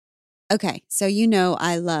Okay, so you know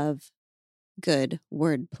I love good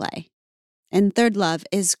wordplay. And Third Love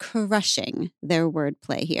is crushing their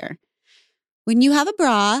wordplay here. When you have a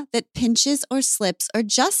bra that pinches or slips or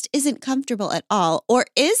just isn't comfortable at all, or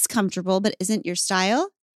is comfortable but isn't your style,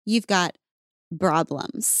 you've got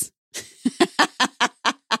problems.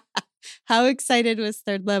 How excited was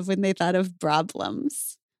Third Love when they thought of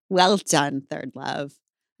problems? Well done, Third Love.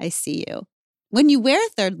 I see you. When you wear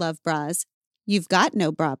Third Love bras, you've got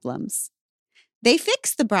no problems. They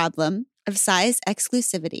fix the problem of size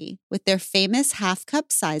exclusivity with their famous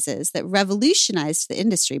half-cup sizes that revolutionized the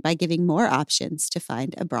industry by giving more options to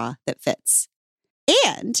find a bra that fits.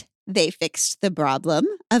 And they fixed the problem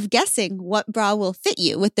of guessing what bra will fit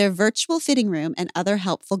you with their virtual fitting room and other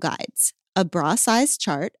helpful guides. A bra size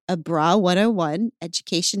chart, a Bra 101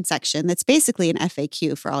 education section that's basically an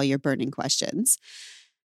FAQ for all your burning questions,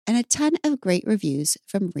 and a ton of great reviews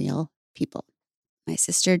from real people. My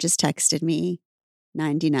sister just texted me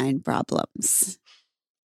 99 problems,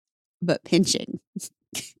 but pinching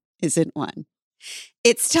isn't one.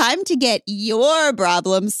 It's time to get your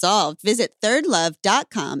problem solved. Visit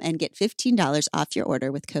thirdlove.com and get $15 off your order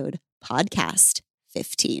with code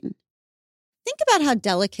podcast15. Think about how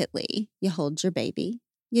delicately you hold your baby,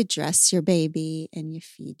 you dress your baby, and you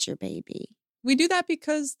feed your baby. We do that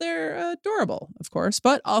because they're adorable, of course,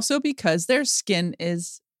 but also because their skin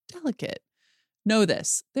is delicate. Know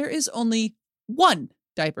this, there is only one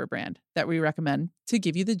diaper brand that we recommend to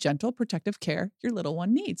give you the gentle protective care your little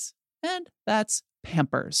one needs. And that's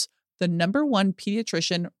Pampers, the #1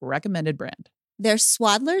 pediatrician recommended brand. Their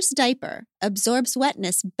Swaddler's diaper absorbs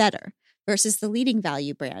wetness better versus the leading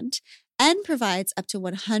value brand and provides up to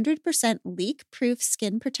 100% leak-proof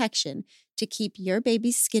skin protection to keep your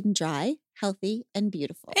baby's skin dry, healthy, and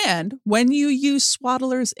beautiful. And when you use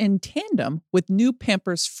Swaddlers in tandem with new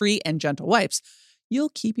Pampers Free and Gentle wipes,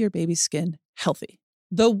 you'll keep your baby's skin healthy.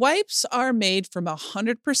 The wipes are made from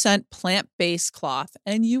 100% plant-based cloth,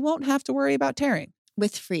 and you won't have to worry about tearing.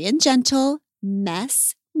 With Free and Gentle,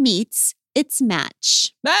 mess meets its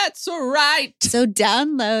match. That's right. So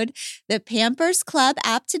download the Pampers Club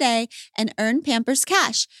app today and earn Pampers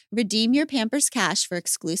Cash. Redeem your Pampers Cash for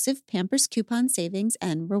exclusive Pampers coupon savings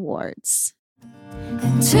and rewards.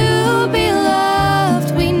 And to be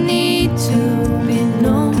loved, we need to be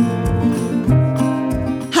known.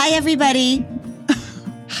 Hi, everybody.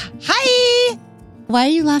 Hi. Why are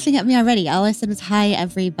you laughing at me already? All I said was, hi,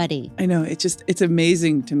 everybody. I know. It's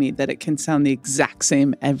amazing to me that it can sound the exact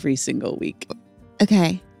same every single week.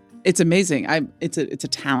 Okay. It's amazing. It's a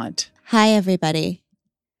talent. Hi, everybody.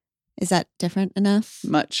 Is that different enough?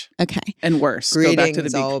 Much. Okay. And worse. Greetings, Go back to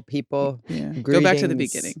the all people. Yeah. Go back to the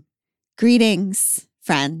beginning. Greetings,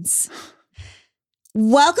 friends.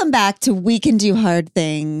 Welcome back to We Can Do Hard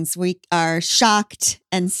Things. We are shocked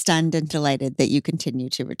and stunned and delighted that you continue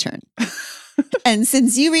to return. And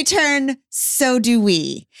since you return, so do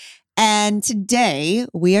we. And today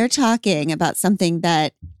we are talking about something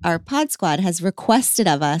that our Pod Squad has requested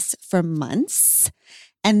of us for months.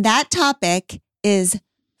 And that topic is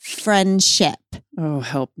friendship. Oh,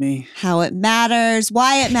 help me. How it matters,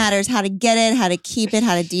 why it matters, how to get it, how to keep it,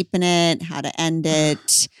 how to deepen it, how to end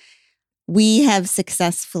it. We have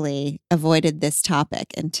successfully avoided this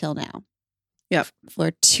topic until now. Yep.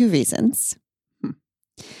 For two reasons.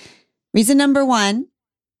 Reason number one,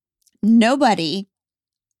 nobody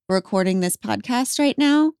recording this podcast right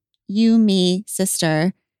now, you, me,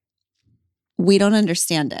 sister, we don't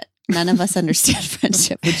understand it. None of us understand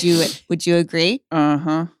friendship. Would you agree?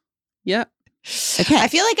 Uh-huh. Yep. Okay. I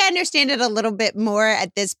feel like I understand it a little bit more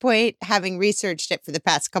at this point, having researched it for the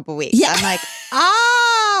past couple weeks. Yeah. I'm like,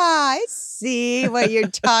 I see what you're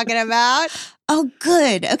talking about. Oh,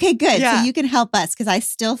 good. Okay, good. Yeah. So you can help us because I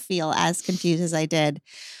still feel as confused as I did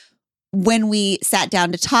when we sat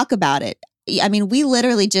down to talk about it. I mean, we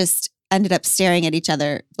literally just ended up staring at each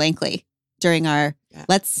other blankly during our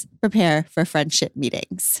let's prepare for friendship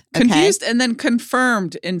meetings. Okay? Confused and then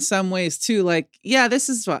confirmed in some ways too. Like, yeah, this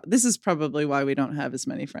is probably why we don't have as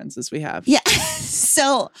many friends as we have. Yeah.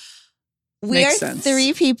 So we Makes are sense.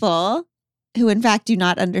 three people who in fact do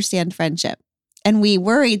not understand friendship. And we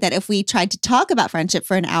worried that if we tried to talk about friendship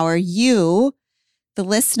for an hour, you, the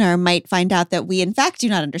listener, might find out that we in fact do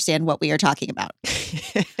not understand what we are talking about.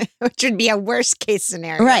 Which would be a worst case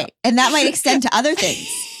scenario. Right. And that might extend to other things.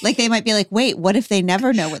 Like they might be like, wait, what if they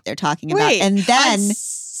never know what they're talking about? Wait, And then on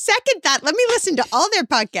second thought, let me listen to all their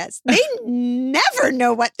podcasts. They never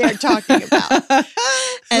know what they're talking about.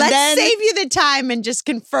 Let's save you the time and just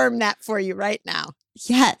confirm that for you right now.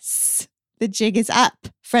 yes, the jig is up.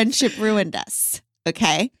 Friendship ruined us.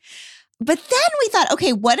 Okay. But then we thought,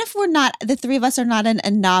 okay, what if the three of us are not an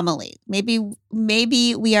anomaly?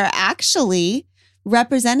 Maybe we are actually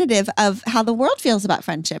representative of how the world feels about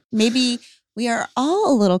friendship. Maybe we are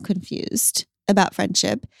all a little confused about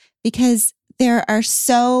friendship because there are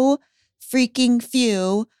so freaking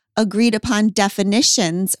few agreed upon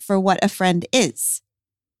definitions for what a friend is.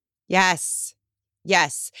 Yes.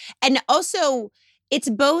 And also, it's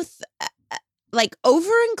both like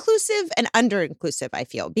over-inclusive and under-inclusive, I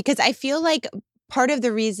feel. Because I feel like part of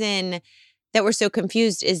the reason that we're so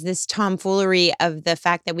confused is this tomfoolery of the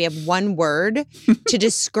fact that we have one word to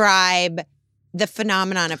describe the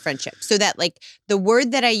phenomenon of friendship. So that like the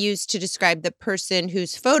word that I use to describe the person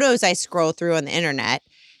whose photos I scroll through on the internet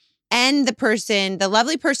and the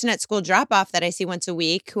lovely person at school drop-off that I see once a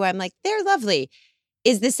week who I'm like, they're lovely,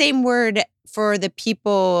 is the same word for the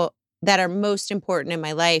people that are most important in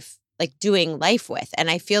my life, like doing life with. And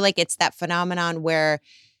I feel like it's that phenomenon where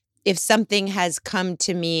if something has come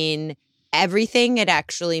to mean everything, it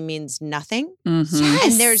actually means nothing. Mm-hmm.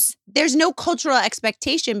 Yes. And there's no cultural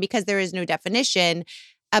expectation because there is no definition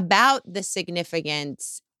about the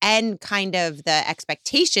significance and kind of the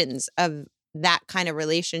expectations of that kind of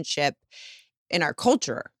relationship in our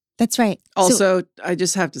culture. That's right. Also, I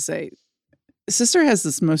just have to say, Sister has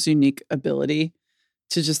this most unique ability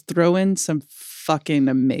to just throw in some fucking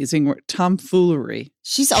amazing word. Tomfoolery.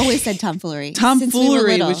 She's always said tomfoolery.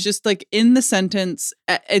 Tomfoolery was just like in the sentence.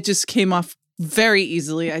 It just came off very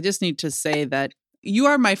easily. I just need to say that you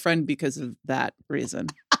are my friend because of that reason.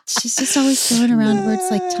 She's just always throwing around words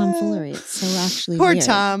like tomfoolery. It's so actually Poor weird.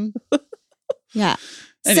 Tom. Yeah.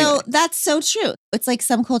 Anyway. So that's so true. It's like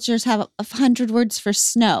some cultures have 100 words for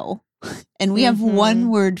snow, and we have one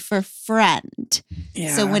word for friend.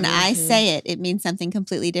 Yeah. So when I say it, it means something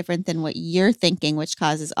completely different than what you're thinking, which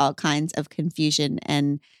causes all kinds of confusion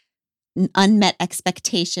and unmet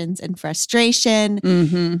expectations and frustration.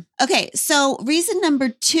 Mm-hmm. Okay, so reason number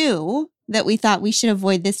 2 that we thought we should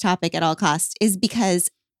avoid this topic at all costs is because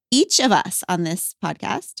each of us on this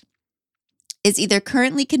podcast is either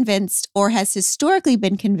currently convinced or has historically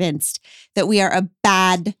been convinced that we are a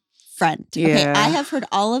bad friend. Okay, Yeah. I have heard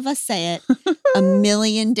all of us say it a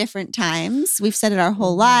million different times. We've said it our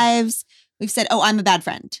whole lives. We've said, "Oh, I'm a bad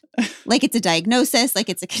friend," like it's a diagnosis, like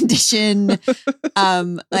it's a condition.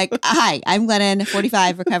 Like, "Hi, I'm Glennon,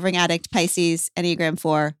 45, recovering addict, Pisces, Enneagram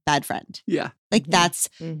 4, bad friend." Yeah. Like that's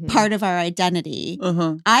part of our identity.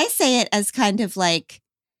 Uh-huh. I say it as kind of like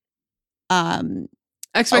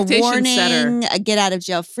Expectation a warning, setter. a get out of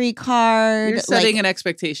jail free card. You're setting like, an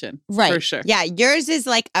expectation. Right. For sure. Yeah, yours is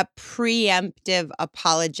like a preemptive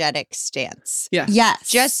apologetic stance. Yeah. yes,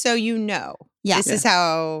 Just so you know. Yeah. This is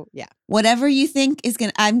how, whatever you think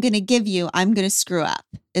I'm gonna give you, I'm gonna screw up.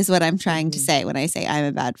 Is what I'm trying to say when I say I'm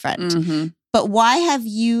a bad friend. Mm-hmm. But why have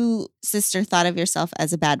you, sister, thought of yourself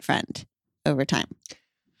as a bad friend over time?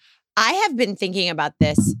 I have been thinking about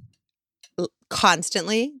this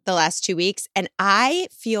constantly the last 2 weeks, and I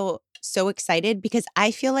feel so excited because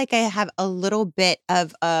I feel like I have a little bit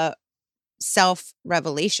of a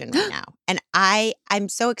self-revelation right now. And I'm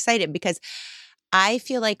so excited because I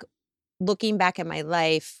feel like looking back at my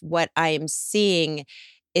life, what I am seeing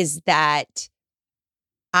is that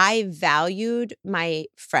I valued my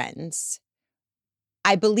friends.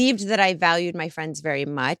 I believed that I valued my friends very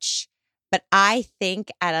much, but I think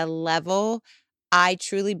at a level, I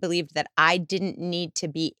truly believed that I didn't need to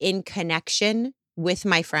be in connection with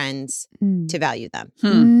my friends to value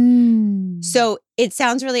them. So it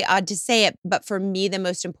sounds really odd to say it, but for me, the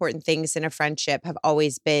most important things in a friendship have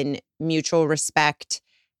always been mutual respect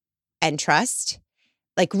and trust,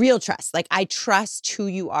 like real trust. Like I trust who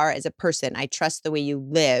you are as a person. I trust the way you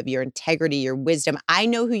live, your integrity, your wisdom. I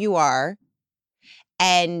know who you are,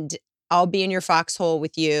 and I'll be in your foxhole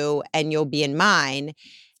with you and you'll be in mine.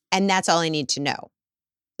 And that's all I need to know.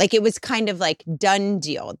 Like it was kind of like done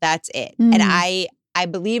deal. That's it. And I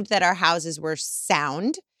believed that our houses were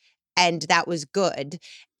sound and that was good.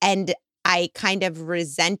 And I kind of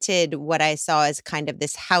resented what I saw as kind of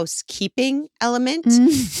this housekeeping element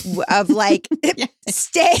of like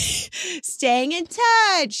staying in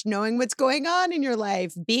touch, knowing what's going on in your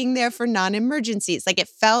life, being there for non-emergencies. Like it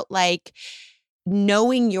felt like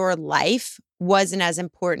knowing your life wasn't as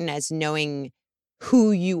important as knowing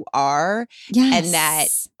who you are and that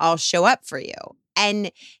I'll show up for you.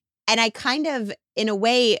 And I kind of, in a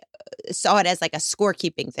way, saw it as like a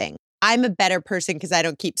scorekeeping thing. I'm a better person because I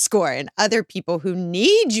don't keep score. And other people who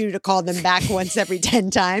need you to call them back once every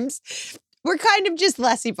 10 times, we're kind of just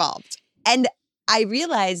less evolved. And I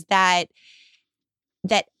realized that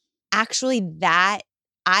actually that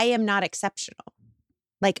I am not exceptional.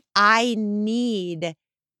 Like I need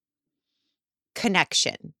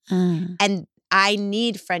connection. Ah. And I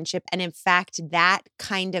need friendship. And in fact, that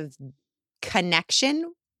kind of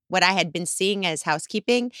connection, what I had been seeing as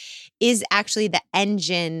housekeeping, is actually the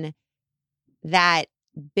engine that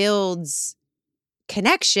builds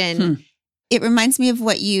connection. It reminds me of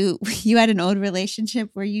what you had an old relationship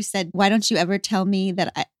where you said, "Why don't you ever tell me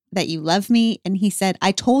that you love me?" And he said,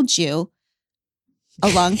 "I told you a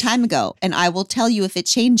long time ago, and I will tell you if it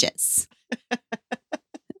changes."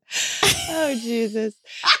 Oh, Jesus.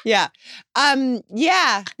 Yeah.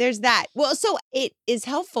 Yeah, there's that. Well, so it is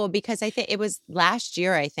helpful because I think it was last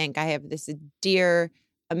year, I have this dear,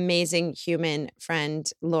 amazing human friend,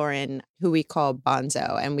 Lauren, who we call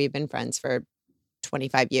Bonzo, and we've been friends for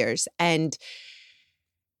 25 years. And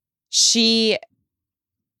she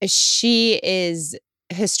is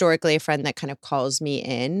historically a friend that kind of calls me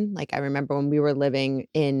in. Like I remember when we lived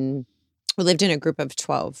in a group of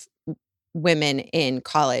 12 women in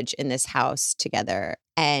college in this house together.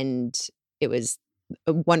 And it was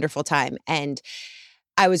a wonderful time. And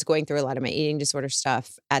I was going through a lot of my eating disorder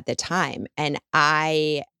stuff at the time. And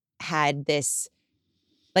I had this,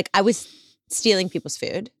 like I was stealing people's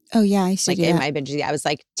food. Oh yeah, I used to Like do in that. my binge, I was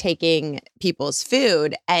like taking people's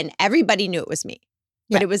food and everybody knew it was me.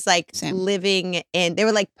 But Yeah, it was like same. living in, they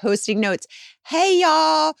were like posting notes. Hey,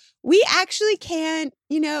 y'all, we actually can't,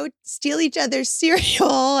 steal each other's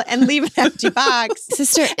cereal and leave an empty box.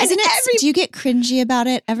 Sister, isn't it? Do you get cringy about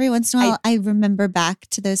it? Every once in a while, I remember back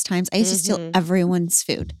to those times. I used to steal everyone's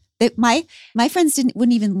food. My friends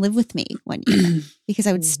wouldn't even live with me one year because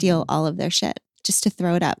I would steal all of their shit just to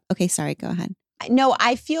throw it up. Okay, sorry, go ahead. No,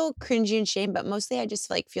 I feel cringy and shame, but mostly I just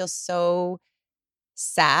like feel so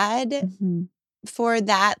sad Mhm. for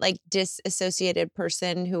that like disassociated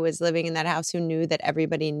person who was living in that house, who knew that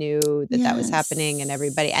everybody knew that was happening and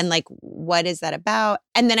everybody, and like, what is that about?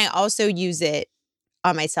 And then I also use it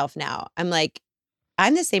on myself now. I'm like,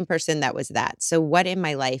 I'm the same person that was that. So what in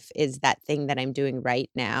my life is that thing that I'm doing right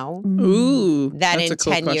now Ooh, that that's in a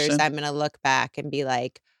cool 10 years question. I'm going to look back and be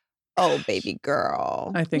like, oh, baby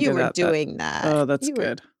girl, I think you were about that. doing that. Oh, that's You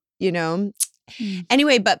were- good.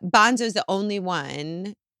 Anyway, but Bonzo's the only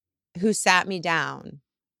one who sat me down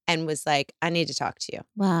and was like, I need to talk to you.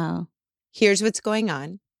 Wow. Here's what's going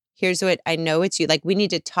on. Here's what I know it's you. Like, we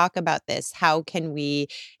need to talk about this. How can we?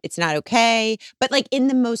 It's not okay. But like in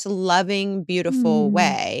the most loving, beautiful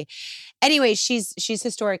way. Anyway, she's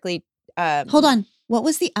historically. Hold on. What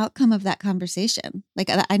was the outcome of that conversation? Like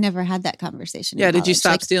I never had that conversation. Yeah, in did you college.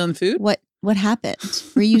 stop Like, stealing food? What happened?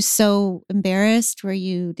 Were you so embarrassed?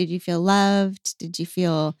 Did you feel loved? Did you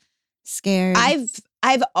feel scared?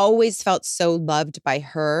 I've always felt so loved by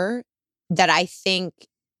her that I think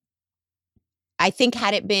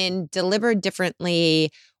had it been delivered differently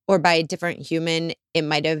or by a different human, it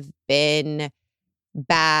might have been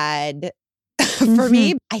bad for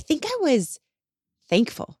me. I think I was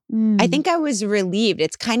thankful. I think I was relieved.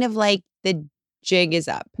 It's kind of like the jig is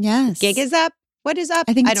up. Yes. Gig is up. What is up?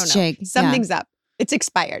 I think I it's don't know. jig. Yeah. Something's up. It's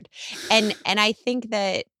expired. And I think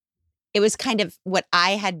that it was kind of what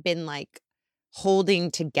I had been like holding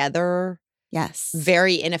together. Yes.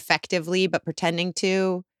 Very ineffectively, but pretending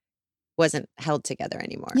to, wasn't held together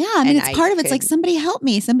anymore. Yeah. I mean, And it's part of it's like, somebody help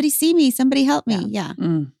me. Somebody see me. Somebody help me. Yeah.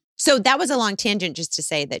 So that was a long tangent just to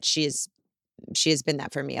say that she has been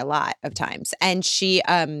that for me a lot of times. And she,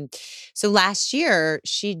 so last year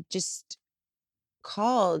she just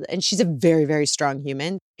called, and she's a very, very strong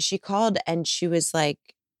human. She called and she was like,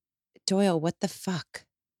 Doyle, what the fuck?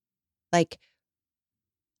 Like,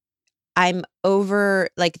 I'm over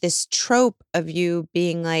like this trope of you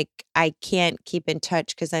being like, I can't keep in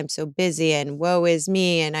touch because I'm so busy and woe is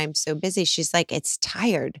me and I'm so busy. She's like, it's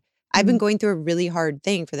tired. I've been going through a really hard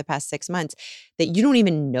thing for the past 6 months that you don't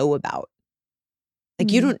even know about.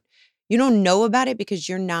 Like you don't know about it because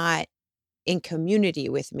you're not in community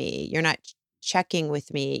with me. You're not checking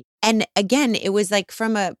with me. And again, it was like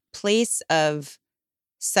from a place of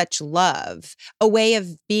such love, a way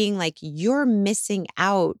of being like, you're missing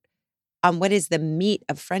out on what is the meat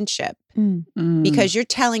of friendship because you're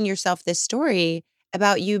telling yourself this story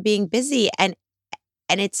about you being busy and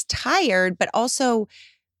it's tired, but also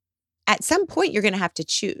at some point you're going to have to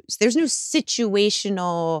choose. There's no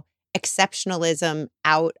situational exceptionalism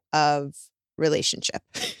out of relationship,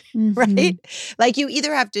 right? Like you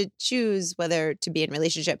either have to choose whether to be in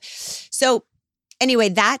relationship. So anyway,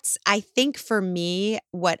 that's, I think for me,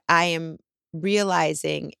 what I am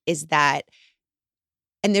realizing is that,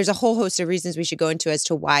 and there's a whole host of reasons we should go into as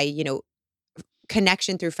to why,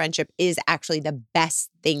 connection through friendship is actually the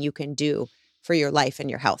best thing you can do for your life and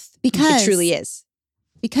your health. Because it truly is.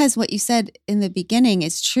 Because what you said in the beginning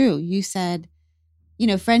is true. You said,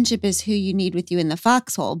 friendship is who you need with you in the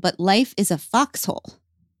foxhole, but life is a foxhole.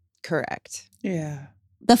 Correct. Yeah.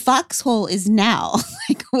 The foxhole is now.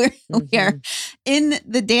 Like we are in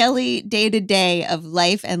the daily day-to-day of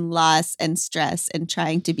life and loss and stress, and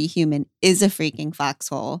trying to be human is a freaking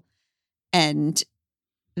foxhole. And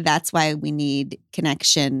that's why we need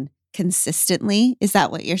connection consistently. Is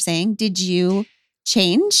that what you're saying? Did you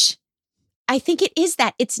change? I think it is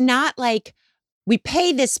that. It's not like we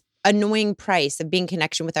pay this annoying price of being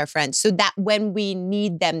connection with our friends so that when we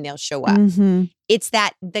need them, they'll show up. Mm-hmm. It's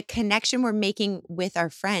that the connection we're making with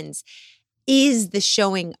our friends is the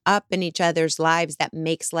showing up in each other's lives that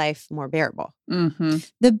makes life more bearable. Mm-hmm.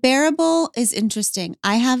 The bearable is interesting.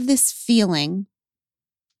 I have this feeling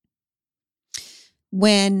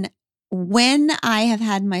when I have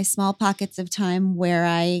had my small pockets of time where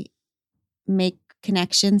I make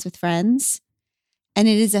connections with friends, and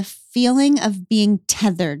it is a feeling of being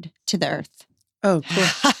tethered to the earth. Oh,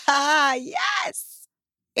 cool. Yes.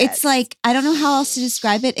 It's like, I don't know how else to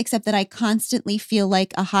describe it except that I constantly feel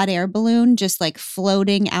like a hot air balloon just like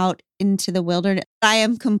floating out into the wilderness. I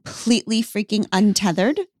am completely freaking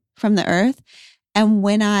untethered from the earth. And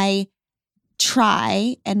when I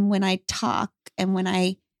try and when I talk and when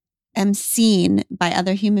I am seen by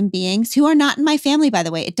other human beings who are not in my family, by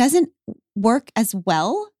the way, it doesn't work as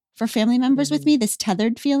well for family members with me, this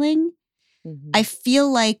tethered feeling. I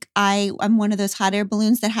feel like I'm one of those hot air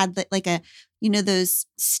balloons that had like a, those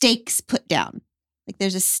stakes put down. Like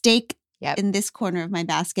there's a stake in this corner of my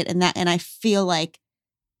basket and I feel like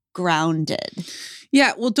grounded.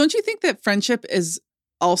 Yeah. Well, don't you think that friendship is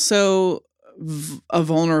also a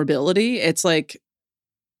vulnerability? It's like,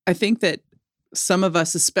 I think that some of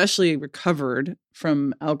us, especially recovered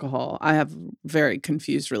from alcohol, I have a very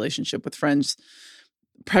confused relationship with friends,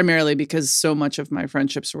 primarily because so much of my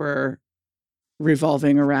friendships were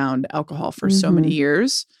revolving around alcohol for so many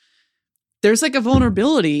years. There's like a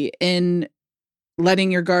vulnerability in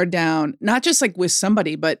letting your guard down, not just like with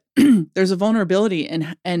somebody, but there's a vulnerability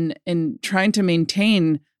in trying to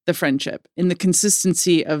maintain the friendship, in the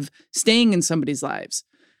consistency of staying in somebody's lives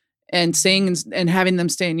and staying and having them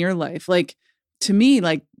stay in your life. Like, to me,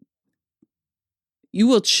 like, you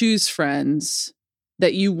will choose friends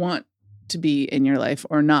that you want to be in your life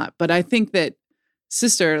or not. But I think that,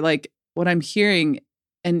 sister, like what I'm hearing,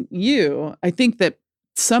 and I think that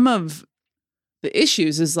some of the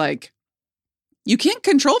issues is like, you can't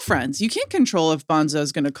control friends. You can't control if Bonzo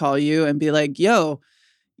is going to call you and be like, yo,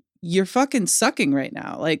 you're fucking sucking right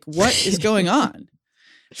now. Like, what is going on?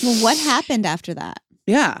 Well, what happened after that?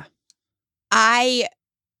 Yeah. I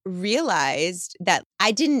realized that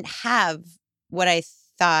I didn't have what I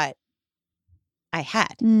thought I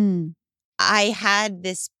had. I had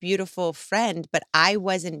this beautiful friend, but I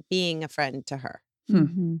wasn't being a friend to her.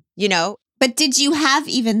 But did you have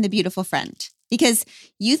even the beautiful friend? Because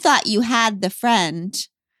you thought you had the friend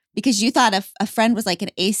because you thought a friend was like an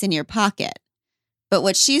ace in your pocket. But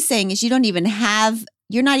what she's saying is you're not even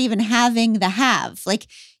having the have. Like,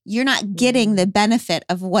 you're not getting the benefit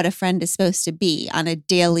of what a friend is supposed to be on a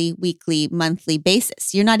daily, weekly, monthly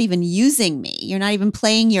basis. You're not even using me. You're not even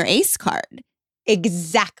playing your ace card.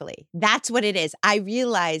 Exactly. That's what it is. I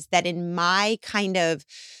realized that in my kind of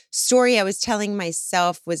story I was telling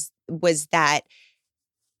myself was that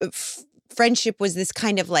friendship was this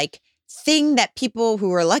kind of like thing that people who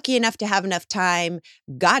were lucky enough to have enough time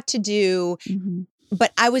got to do.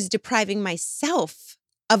 But I was depriving myself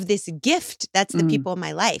of this gift that's the people in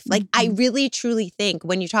my life. Like, I really, truly think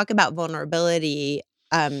when you talk about vulnerability,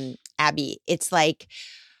 Abby, it's like,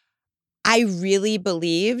 I really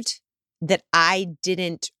believed that I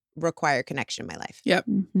didn't require connection in my life. Yep.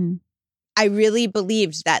 I really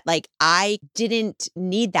believed that, like, I didn't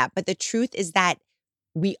need that. But the truth is that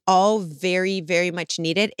we all very, very much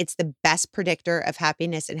need it. It's the best predictor of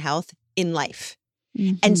happiness and health in life.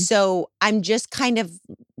 And so I'm just kind of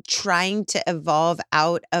trying to evolve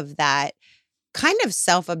out of that kind of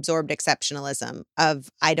self-absorbed exceptionalism of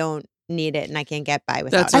I don't need it and I can't get by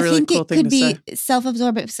without That's a really I think cool it thing could to be say.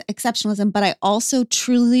 self-absorbed exceptionalism, but I also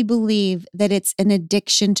truly believe that it's an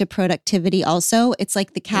addiction to productivity also. It's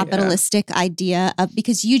like the capitalistic idea of,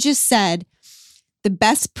 because you just said the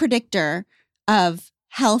best predictor of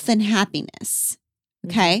health and happiness.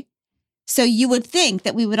 Okay. So you would think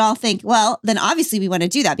that we would all think, well, then obviously we want to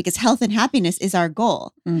do that because health and happiness is our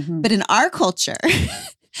goal. But in our culture,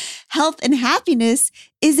 health and happiness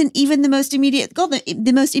isn't even the most immediate goal.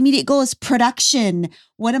 The most immediate goal is production.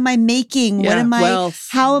 What am I making? What am I, wealth.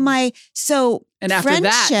 how am I? So And after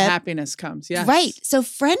friendship, that, happiness comes. Yes. right. So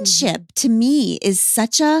friendship to me is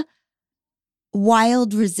such a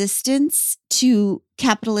wild resistance to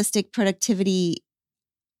capitalistic productivity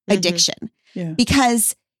addiction Yeah.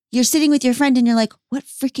 because you're sitting with your friend and you're like, what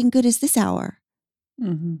freaking good is this hour?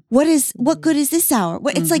 Mm-hmm. What good is this hour?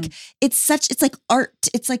 What it's like, it's like art.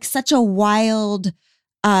 It's like such a wild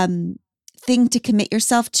thing to commit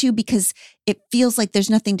yourself to because it feels like there's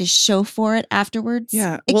nothing to show for it afterwards.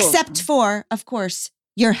 Yeah. Well, except for, of course,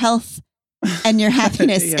 your health and your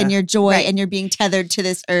happiness Yeah. and your joy Right. and you're being tethered to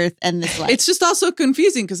this earth and this life. it's just also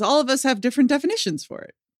confusing because all of us have different definitions for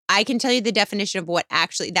it. I can tell you the definition of what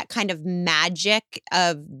actually that kind of magic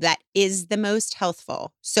of that is the most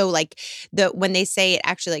healthful. So like when they say it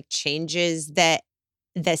actually like changes the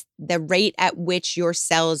rate at which your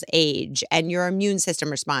cells age and your immune system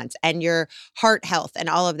response and your heart health and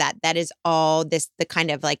all of that, that is all the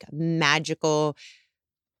kind of like magical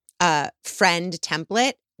friend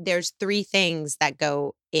template. There's 3 things that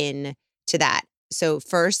go into that. So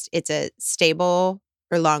first, it's a stable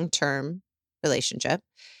or long-term relationship.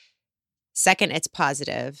 Second, it's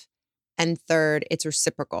positive. And third, it's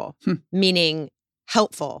reciprocal, meaning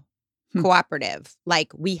helpful, cooperative,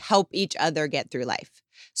 like we help each other get through life.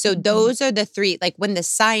 So those are the 3, like when the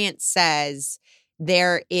science says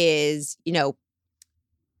there is,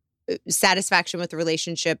 satisfaction with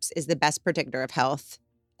relationships is the best predictor of health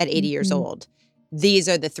at 80 years old. These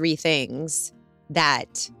are the 3 things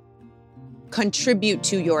that contribute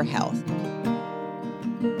to your health.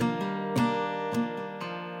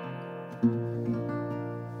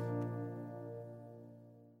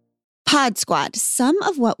 Pod Squad. Some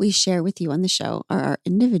of what we share with you on the show are our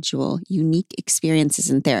individual, unique experiences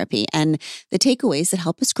in therapy and the takeaways that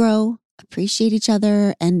help us grow, appreciate each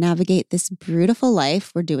other, and navigate this beautiful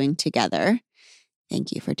life we're doing together.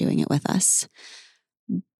 Thank you for doing it with us.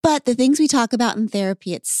 But the things we talk about in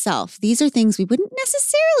therapy itself, these are things we wouldn't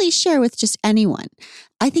necessarily share with just anyone.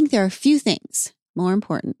 I think there are few things more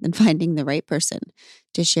important than finding the right person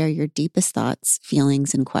to share your deepest thoughts,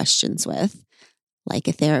 feelings, and questions with, like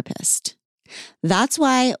a therapist. That's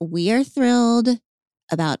why we are thrilled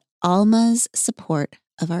about Alma's support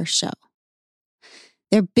of our show.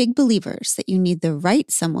 They're big believers that you need the right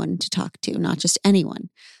someone to talk to, not just anyone.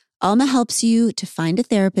 Alma helps you to find a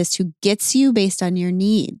therapist who gets you based on your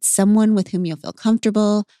needs, someone with whom you'll feel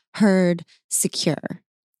comfortable, heard, secure.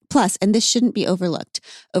 Plus, and this shouldn't be overlooked,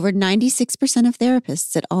 over 96% of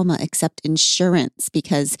therapists at Alma accept insurance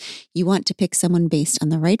because you want to pick someone based on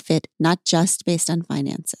the right fit, not just based on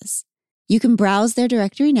finances. You can browse their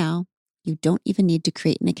directory now. You don't even need to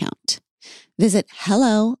create an account. Visit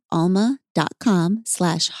helloalma.com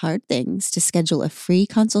 /hardthings to schedule a free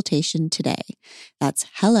consultation today. That's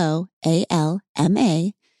helloalma.com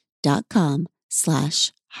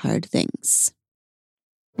 /hardthings.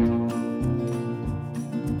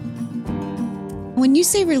 When you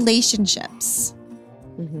say relationships,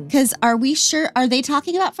 because are they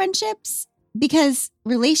talking about friendships? Because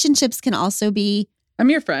relationships can also be,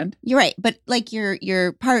 I'm your friend. you're right, but like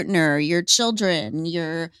your partner, your children,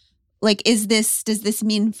 does this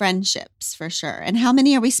mean friendships for sure? And how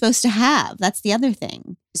many are we supposed to have? That's the other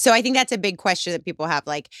thing. So I think that's a big question that people have.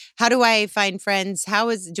 Like, how do I find friends?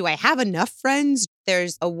 Do I have enough friends?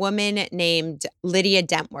 There's a woman named Lydia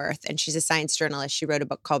Dentworth, and she's a science journalist. She wrote a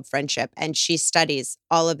book called Friendship, and she studies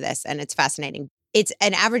all of this, and it's fascinating. It's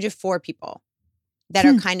an average of 4 people that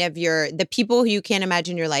are kind of the people who you can't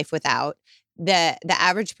imagine your life without. The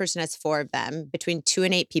average person has 4 of them, between 2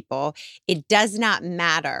 and 8 people. It does not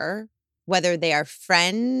matter whether they are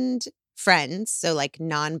friends, so like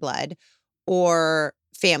non-blood, or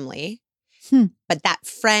family. But that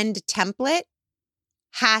friend template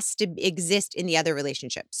has to exist in the other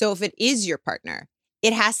relationship. So if it is your partner,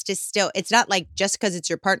 it has to still, it's not like just because it's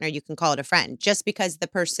your partner, you can call it a friend. Just because the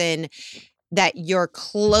person that you're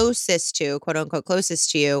closest to, quote unquote,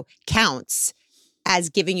 closest to you, counts as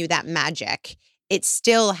giving you that magic, it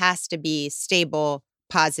still has to be stable,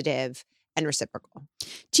 positive, and reciprocal.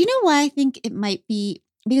 Do you know why I think it might be?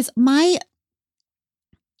 Because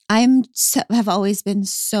have always been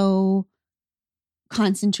so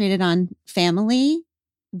concentrated on family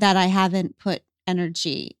that I haven't put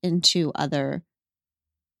energy into other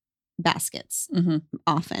baskets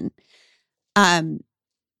often. And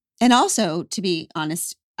also, to be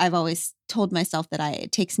honest, I've always told myself that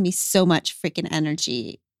it takes me so much freaking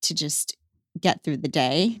energy to just get through the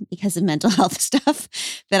day because of mental health stuff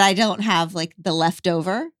that I don't have like the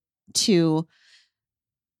leftover to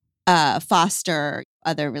foster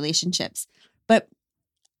other relationships. But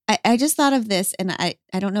I just thought of this, and I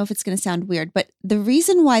don't know if it's going to sound weird, but the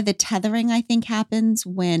reason why the tethering, I think, happens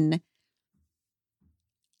when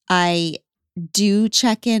I do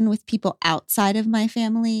check in with people outside of my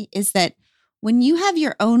family is that when you have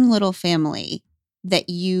your own little family that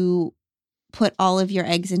you put all of your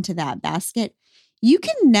eggs into that basket, you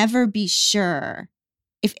can never be sure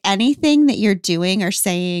if anything that you're doing or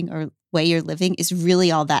saying or way you're living is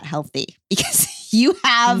really all that healthy, because you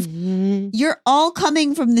have, you're all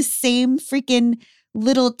coming from the same freaking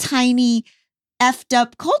little tiny effed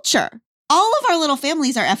up culture. All of our little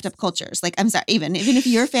families are effed up cultures. Like, I'm sorry, even if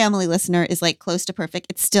your family listener is like close to perfect,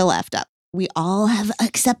 it's still effed up. We all have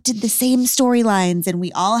accepted the same storylines, and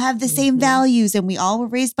we all have the same values, and we all were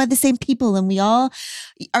raised by the same people, and we all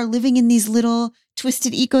are living in these little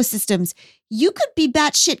twisted ecosystems. You could be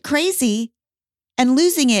batshit crazy and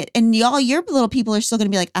losing it, and all your little people are still going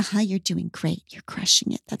to be like, you're doing great. You're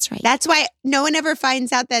crushing it. That's right. That's why no one ever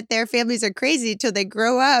finds out that their families are crazy till they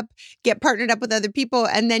grow up, get partnered up with other people,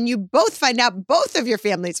 and then you both find out both of your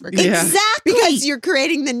families were crazy. Yeah. Exactly. Because you're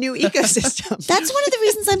creating the new ecosystem. That's one of the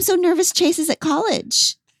reasons I'm so nervous Chase is at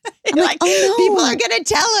college. I'm You're like, oh no. people are going to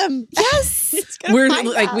tell him. Yes. He's gonna We're find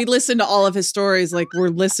like, out. we listen to all of his stories. Like, we're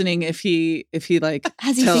listening if he like,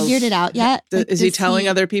 Has he tells- figured it out yet? Like, Is he does telling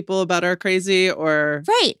other people about our crazy or?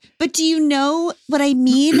 Right. But do you know what I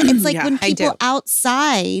mean? It's like Yeah, when I people do.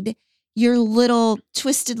 outside your little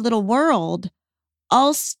twisted little world,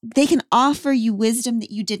 they can offer you wisdom that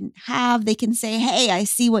you didn't have. They can say, hey, I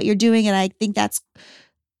see what you're doing and I think that's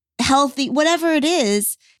healthy, whatever it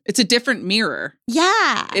is. It's a different mirror.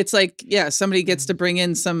 Yeah. It's like, somebody gets to bring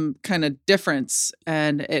in some kind of difference,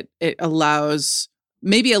 and it allows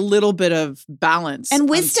maybe a little bit of balance And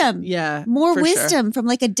wisdom. More for sure. wisdom from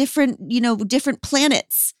like a different, different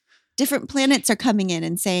planets. Different planets are coming in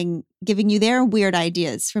and giving you their weird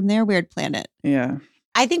ideas from their weird planet. Yeah.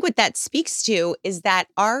 I think what that speaks to is that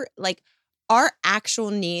our actual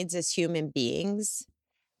needs as human beings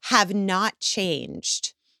have not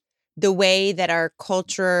changed the way that our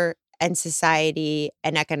culture and society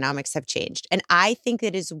and economics have changed. And I think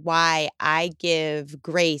that is why I give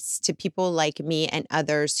grace to people like me and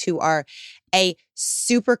others who are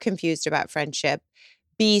super confused about friendship,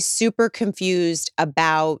 super confused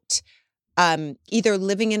about either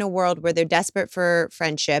living in a world where they're desperate for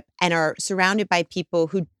friendship and are surrounded by people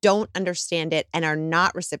who don't understand it and are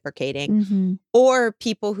not reciprocating, Mm-hmm. or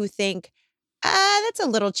people who think, that's a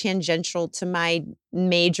little tangential to my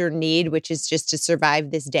major need, which is just to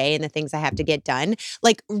survive this day and the things I have to get done.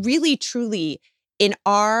 Like, really, truly, and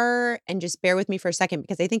just bear with me for a second,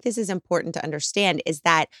 because I think this is important to understand, is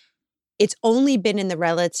that it's only been in the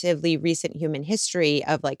relatively recent human history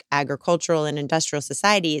of like agricultural and industrial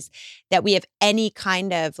societies that we have any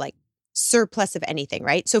kind of like surplus of anything,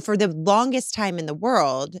 right? So for the longest time in the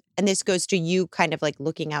world, and this goes to you kind of like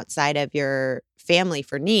looking outside of your family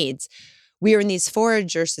for needs, we were in these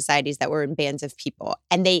forager societies that were in bands of people,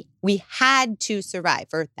 and we had to survive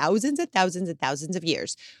for thousands and thousands and thousands of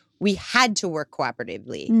years. We had to work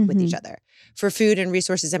cooperatively with each other for food and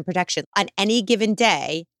resources and protection. On any given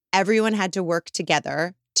day, everyone had to work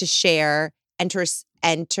together to share and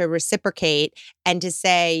to reciprocate and to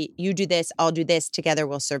say, you do this, I'll do this, together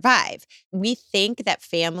we'll survive. We think that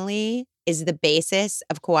family is the basis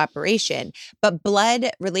of cooperation, but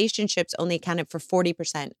blood relationships only accounted for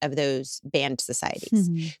 40% of those band societies.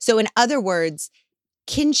 Mm-hmm. So in other words,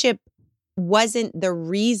 kinship wasn't the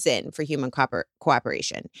reason for human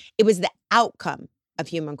cooperation. It was the outcome of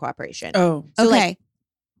human cooperation. Oh, So, okay. like,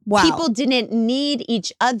 Wow. people didn't need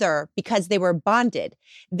each other because they were bonded.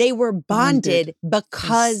 They were bonded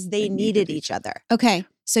because they needed each other. Okay.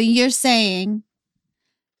 So you're saying,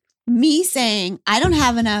 I don't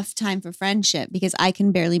have enough time for friendship because I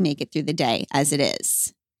can barely make it through the day as it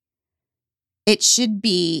is. It should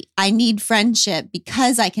be, I need friendship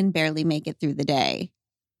because I can barely make it through the day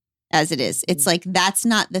as it is. It's like, that's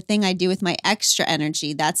not the thing I do with my extra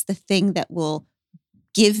energy. That's the thing that will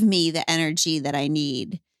give me the energy that I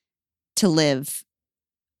need to live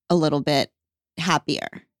a little bit happier.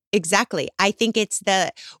 Exactly. I think it's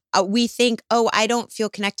we think, I don't feel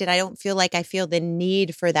connected. I don't feel like I feel the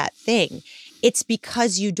need for that thing. It's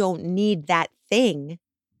because you don't need that thing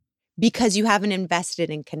because you haven't invested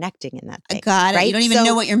in connecting in that thing. Got it. Right? You don't even So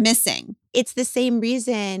know what you're missing. It's the same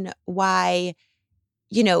reason why,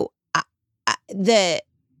 the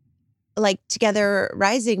Together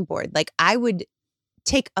Rising board, like I would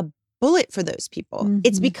take a bullet for those people.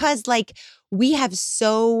 It's Mhm. because like we have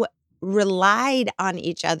so relied on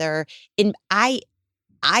each other. And I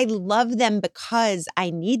love them because I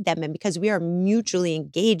need them and because we are mutually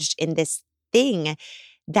engaged in this thing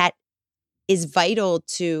that is vital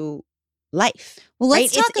to life. Well,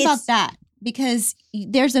 let's right? talk about that because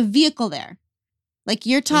there's a vehicle there. Like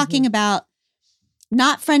you're talking about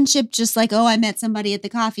not friendship just like, I met somebody at the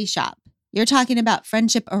coffee shop. You're talking about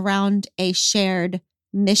friendship around a shared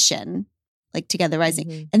mission like Together Rising.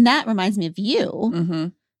 Mhm. And that reminds me of you Mm-hmm.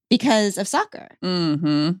 because of soccer.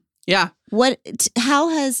 Mm-hmm. Yeah. How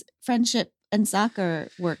has friendship and soccer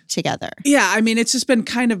worked together? Yeah. I mean, it's just been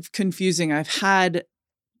kind of confusing. I've had,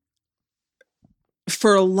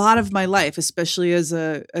 for a lot of my life, especially as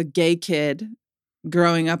a gay kid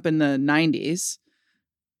growing up in the 90s,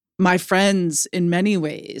 my friends in many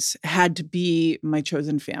ways had to be my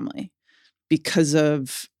chosen family because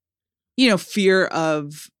of, fear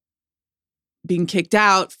of being kicked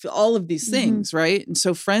out, all of these things, right? And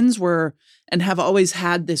so friends were and have always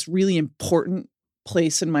had this really important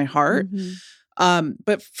place in my heart.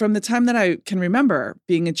 But from the time that I can remember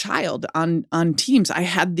being a child on teams, I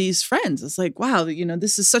had these friends. It's like, wow,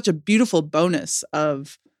 this is such a beautiful bonus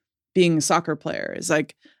of being a soccer player. It's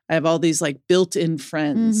like I have all these like built-in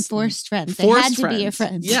friends. Forced friends. They Forced had to friends. be your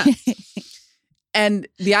friends. Yeah. And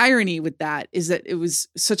the irony with that is that it was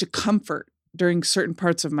such a comfort during certain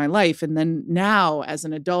parts of my life. And then now as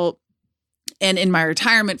an adult and in my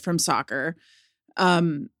retirement from soccer,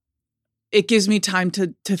 it gives me time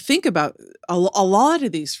to think about a lot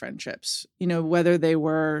of these friendships, whether they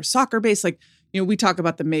were soccer based, like, we talk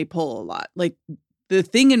about the maypole a lot. Like the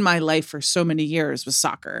thing in my life for so many years was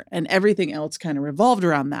soccer and everything else kind of revolved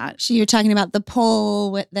around that. So you're talking about the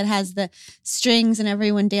pole that has the strings and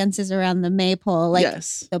everyone dances around the maypole. Like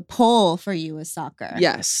Yes. the pole for you is soccer.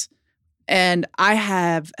 Yes. And I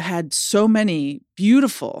have had so many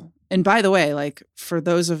beautiful, and by the way, like for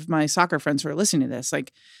those of my soccer friends who are listening to this,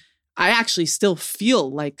 like I actually still feel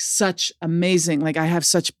like such amazing, like I have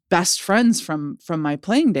such best friends from my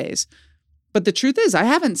playing days. But the truth is I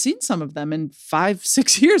haven't seen some of them in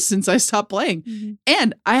 5-6 years since I stopped playing.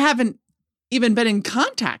 And I haven't even been in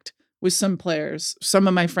contact with some players, some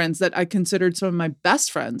of my friends that I considered some of my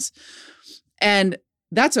best friends. And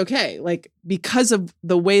that's okay. Like because of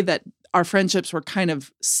the way that our friendships were kind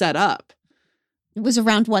of set up. It was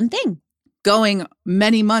around one thing. Going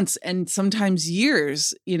many months and sometimes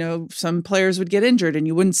years, some players would get injured and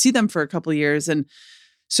you wouldn't see them for a couple of years. And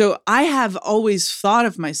so I have always thought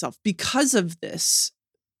of myself because of this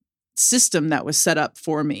system that was set up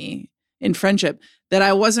for me in friendship that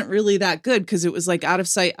I wasn't really that good because it was like out of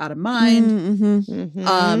sight, out of mind.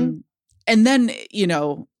 And then,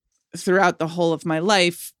 throughout the whole of my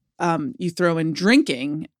life, you throw in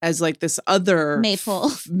drinking as like this other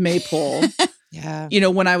Maypole. Yeah.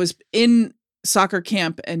 When I was in soccer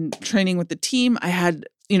camp and training with the team, I had,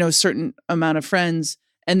 a certain amount of friends.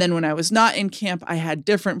 And then when I was not in camp, I had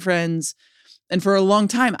different friends. And for a long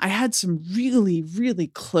time, I had some really, really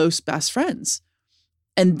close best friends.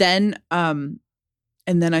 And then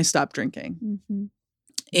I stopped drinking.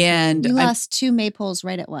 And you lost 2 maypoles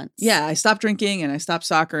right at once. Yeah, I stopped drinking and I stopped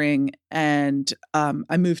soccering and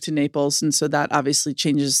I moved to Naples. And so that obviously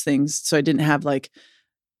changes things. So I didn't have like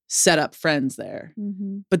set up friends there.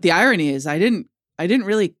 But the irony is I didn't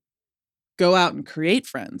really go out and create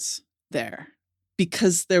friends there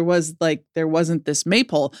because there wasn't this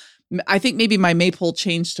maypole. I think maybe my maypole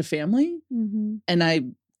changed to family and I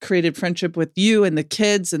created friendship with you and the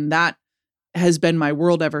kids, and that has been my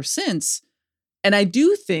world ever since. And I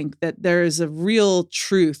do think that there is a real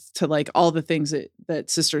truth to like all the things that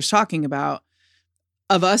Sister's talking about,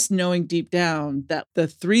 of us knowing deep down that the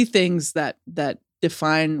 3 things that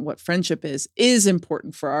define what friendship is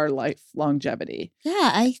important for our life longevity.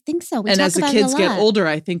 Yeah, I think so. And as the kids get older,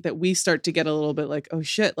 I think that we start to get a little bit like, oh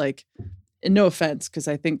shit, like, and no offense, because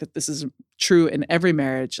I think that this is true in every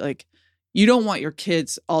marriage. Like, you don't want your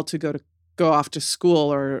kids all to go off to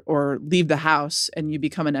school or leave the house and you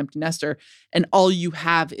become an empty nester and all you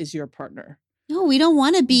have is your partner. No, we don't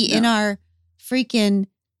want to be in our freaking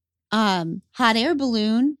hot air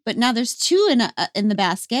balloon, but now there's 2 in the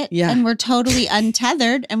basket and we're totally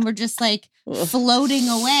untethered and we're just like floating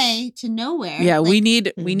away to nowhere. Yeah, we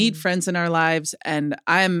need friends in our lives and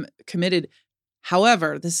I'm committed.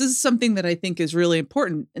 However, this is something that I think is really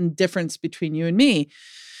important in difference between you and me.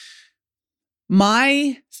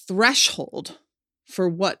 My threshold for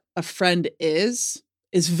what a friend is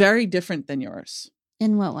very different than yours.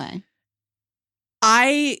 In what way?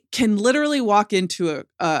 I can literally walk into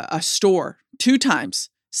a store 2 times.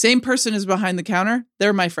 Same person is behind the counter.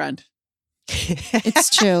 They're my friend. It's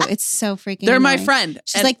true. It's so freaking They're my annoying. friend.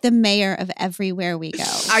 She's like the mayor of everywhere we go.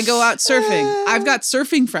 I go out surfing. I've got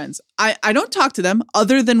surfing friends. I don't talk to them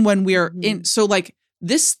other than when we are in. So like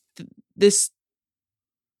this,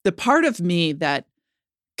 the part of me that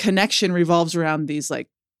connection revolves around these like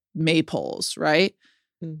maypoles, right?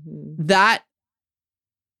 That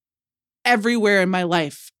everywhere in my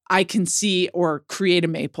life, I can see or create a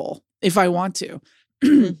maypole if I want to.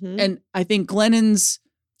 And I think Glennon's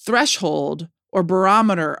threshold or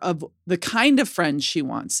barometer of the kind of friend she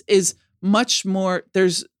wants is much more.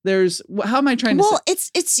 There's how am I trying to say?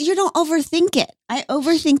 It's you don't overthink it. I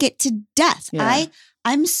overthink it to death. Yeah.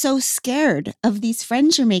 I'm so scared of these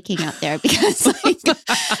friends you're making out there because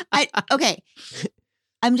okay.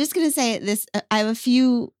 I'm just going to say this. I have a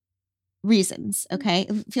few reasons. Okay.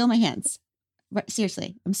 Feel my hands.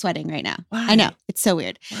 Seriously. I'm sweating right now. Why? I know. It's so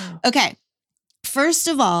weird. Wow. Okay. First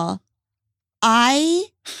of all, I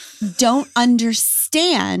don't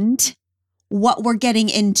understand what we're getting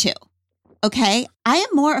into. Okay. I am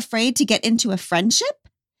more afraid to get into a friendship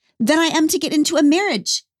than I am to get into a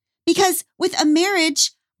marriage. Because with a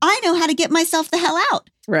marriage, I know how to get myself the hell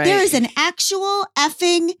out. Right. There is an actual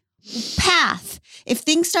effing path. If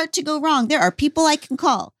things start to go wrong, there are people I can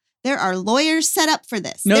call. There are lawyers set up for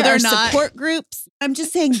this. No, there they're are not. support groups. I'm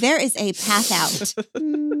just saying there is a path out.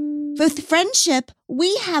 With friendship,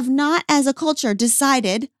 we have not as a culture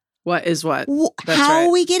decided What is what? That's how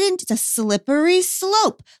right. we get into the slippery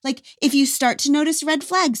slope. Like if you start to notice red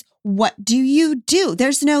flags, what do you do?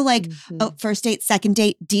 There's no first date, second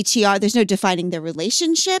date, DTR. There's no defining the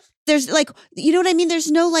relationship. There's you know what I mean?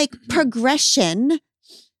 There's no progression.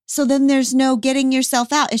 So then there's no getting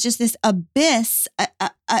yourself out. It's just this abyss,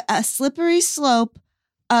 a slippery slope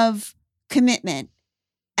of commitment.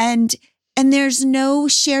 And there's no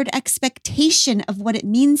shared expectation of what it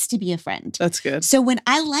means to be a friend. That's good. So when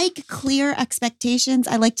I like clear expectations,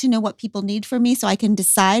 I like to know what people need from me so I can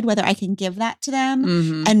decide whether I can give that to them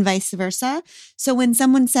Mhm. and vice versa. So when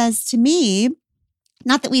someone says to me,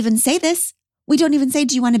 not that we even say this, we don't even say,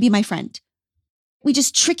 do you want to be my friend? We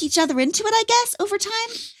just trick each other into it, I guess, over time.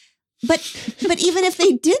 But even if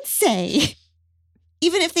they did say, do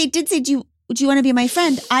you want to be my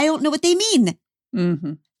friend? I don't know what they mean.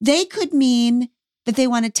 Mm-hmm. They could mean that they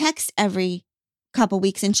want to text every couple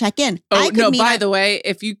weeks and check in. Oh no! By the way,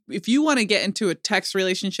 if you want to get into a text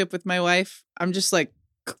relationship with my wife, I'm just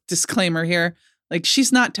disclaimer here.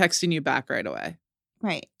 She's not texting you back right away.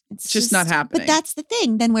 Right. It's just not happening. But that's the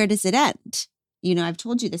thing. Then where does it end? I've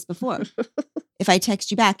told you this before. If I text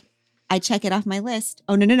you back, I check it off my list.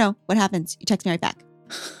 Oh, no. What happens? You text me right back.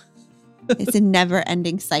 It's a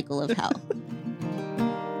never-ending cycle of hell.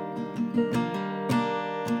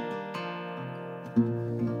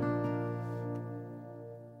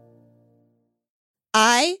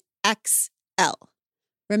 IXL.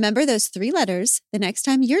 Remember those 3 letters the next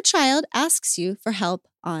time your child asks you for help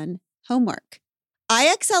on homework.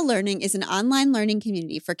 IXL Learning is an online learning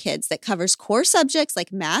community for kids that covers core subjects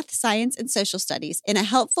like math, science, and social studies in a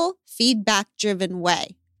helpful, feedback-driven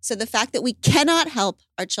way. So the fact that we cannot help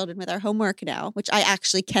our children with our homework now, which I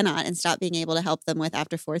actually cannot and stop being able to help them with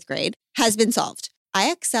after 4th grade, has been solved.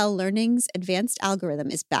 IXL Learning's advanced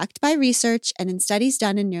algorithm is backed by research, and in studies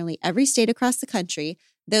done in nearly every state across the country,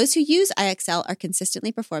 those who use IXL are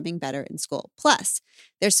consistently performing better in school. Plus,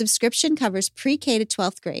 their subscription covers pre-K to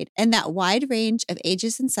 12th grade, and that wide range of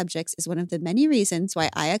ages and subjects is one of the many reasons why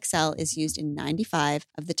IXL is used in 95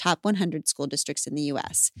 of the top 100 school districts in the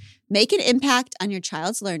U.S. Make an impact on your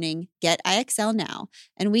child's learning. Get IXL now.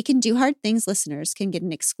 And We Can Do Hard Things listeners can get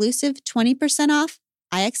an exclusive 20% off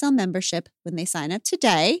IXL membership when they sign up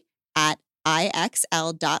today at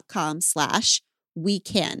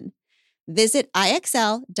IXL.com/wecan. Visit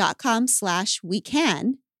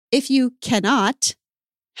IXL.com/wecan if you cannot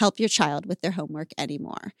help your child with their homework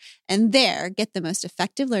anymore. And there, get the most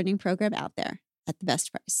effective learning program out there at the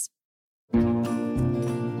best price.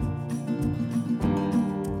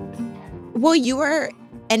 Well, you are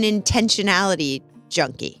an intentionality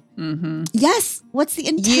junkie. Mm-hmm. Yes. What's the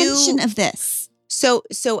intention of this? So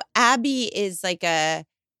Abby is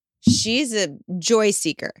she's a joy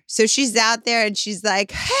seeker. So she's out there and she's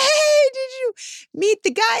like, hey, did you meet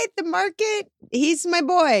the guy at the market? He's my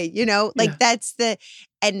boy, that's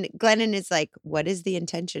and Glennon is like, what is the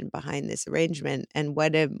intention behind this arrangement? And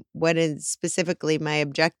what is specifically my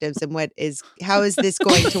objectives and how is this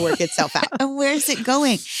going to work itself out? And where's it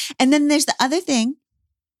going? And then there's the other thing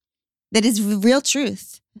that is real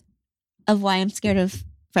truth of why I'm scared of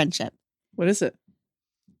friendship. What is it?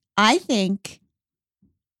 I think,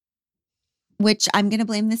 which I'm going to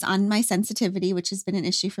blame this on my sensitivity, which has been an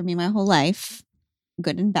issue for me my whole life,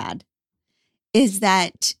 good and bad, is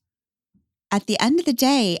that at the end of the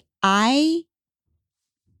day, I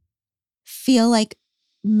feel like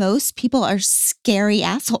most people are scary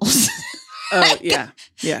assholes. Oh, yeah.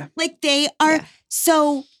 Like they are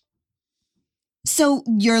so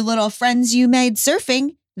your little friends you made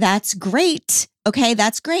surfing, that's great. Okay,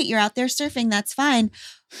 that's great. You're out there surfing. That's fine.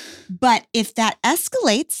 But if that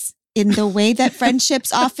escalates in the way that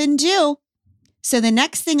friendships often do, so the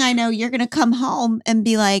next thing I know, you're going to come home and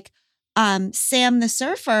be like, Sam the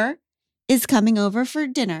surfer is coming over for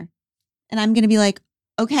dinner. And I'm going to be like,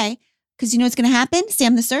 okay, because you know what's going to happen?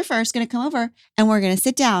 Sam the surfer is going to come over and we're going to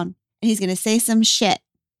sit down and he's going to say some shit.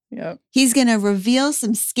 Yep. He's going to reveal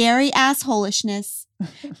some scary assholishness.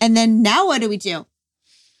 And then now what do?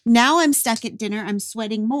 Now I'm stuck at dinner. I'm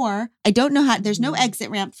sweating more. I don't know how, there's no exit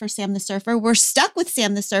ramp for Sam the surfer. We're stuck with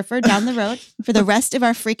Sam the surfer down the road for the rest of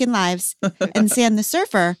our freaking lives. And Sam the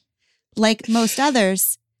surfer, like most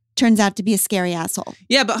others, turns out to be a scary asshole.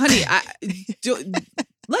 Yeah, but honey,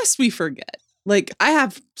 lest we forget, like I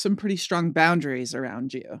have some pretty strong boundaries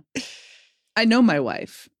around you. I know my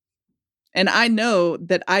wife, and I know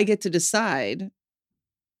that I get to decide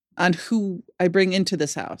on who I bring into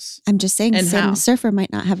this house. I'm just saying, And Sam how. the surfer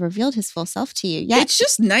might not have revealed his full self to you yet. It's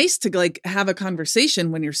just nice to like have a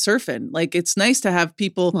conversation when you're surfing. Like it's nice to have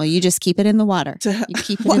people Well, you just keep it in the water. You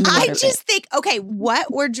keep it in the I water. just think, okay,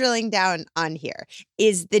 what we're drilling down on here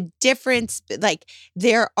is the difference. Like,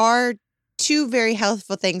 there are two very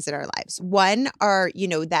healthful things in our lives. One are,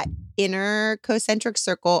 that inner concentric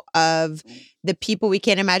circle of the people we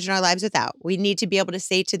can't imagine our lives without. We need to be able to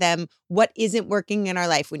say to them what isn't working in our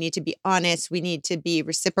life. We need to be honest. We need to be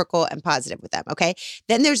reciprocal and positive with them. Okay.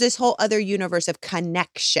 Then there's this whole other universe of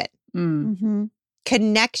connection. Mm-hmm.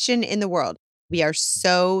 Connection in the world. We are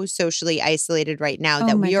so socially isolated right now Oh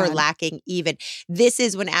that my we are God. lacking even. This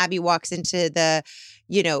is when Abby walks into the,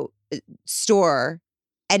 store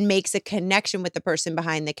and makes a connection with the person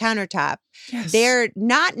behind the countertop. Yes. They're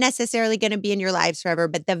not necessarily going to be in your lives forever,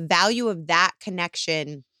 but the value of that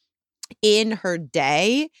connection in her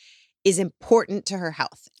day is important to her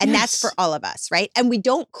health. And that's for Yes. all of us, right? And we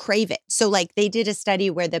don't crave it. So like they did a study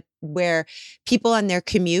where people on their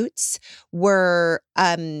commutes were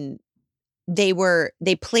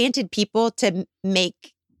they planted people to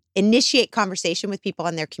initiate conversation with people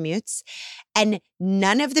on their commutes, and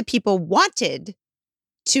none of the people wanted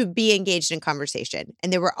to be engaged in conversation.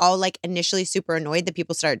 And they were all like initially super annoyed that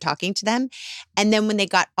people started talking to them. And then when they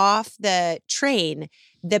got off the train,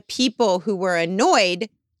 the people who were annoyed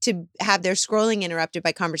to have their scrolling interrupted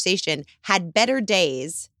by conversation had better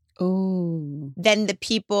days Oh. than the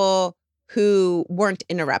people who weren't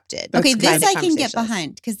interrupted. That's Okay, good. this I can get Conversations.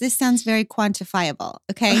 behind because this sounds very quantifiable.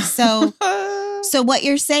 Okay, so what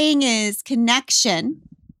you're saying is connection.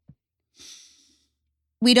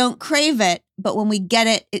 We don't crave it, but when we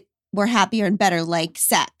get it, we're happier and better, like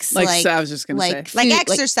sex, like I was just gonna like say. Like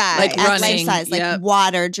food, exercise. like running, exercise, like yep.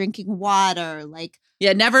 water, drinking water, like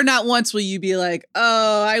Yeah, never not once will you be like,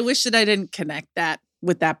 oh, I wish that I didn't connect that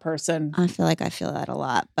with that person. I feel like I feel that a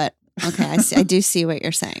lot, but okay, I do see what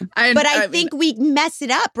you're saying. But I mean, think we mess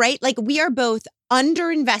it up, right? Like we are both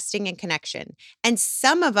under-investing in connection, and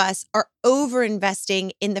some of us are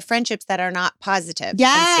over-investing in the friendships that are not positive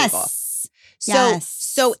and stable. Yes.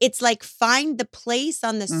 So it's like find the place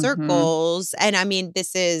on the Mhm. circles. And I mean,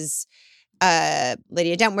 this is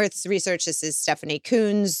Lydia Dentworth's research. This is Stephanie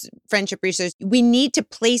Kuhn's friendship research. We need to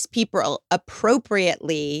place people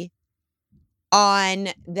appropriately on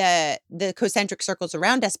the concentric circles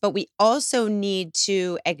around us, but we also need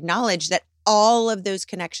to acknowledge that all of those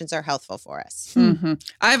connections are healthful for us Mhm.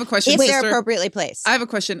 I have a question, if they're sister. appropriately placed. I have a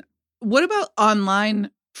question. What about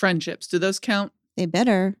online friendships? Do those count? They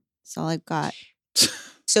better. That's all I've got.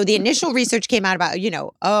 So the initial research came out about,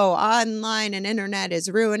 online and internet is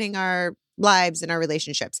ruining our lives and our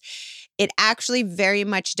relationships. It actually very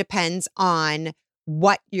much depends on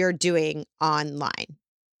what you're doing online.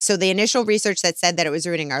 So the initial research that said that it was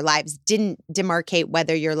ruining our lives didn't demarcate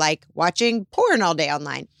whether you're like watching porn all day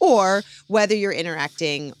online or whether you're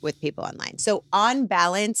interacting with people online. So on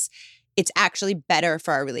balance, it's actually better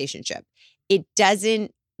for our relationship. It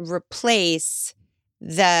doesn't replace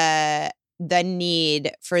the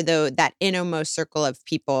need for that innermost circle of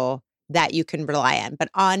people that you can rely on. But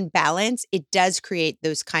on balance, it does create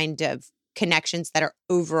those kind of connections that are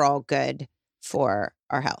overall good for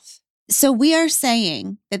our health. So we are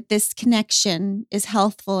saying that this connection is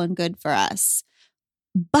healthful and good for us.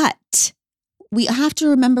 But we have to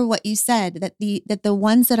remember what you said, that the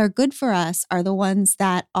ones that are good for us are the ones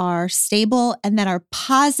that are stable and that are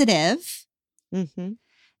positive Mm-hmm.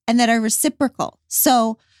 and that are reciprocal.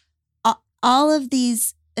 So all of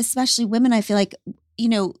these, especially women, I feel like,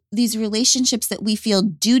 these relationships that we feel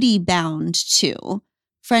duty bound to,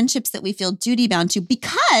 friendships that we feel duty bound to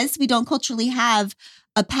because we don't culturally have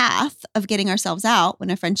a path of getting ourselves out when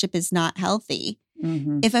a friendship is not healthy.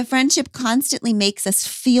 Mhm. If a friendship constantly makes us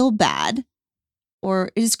feel bad or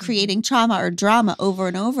is creating trauma or drama over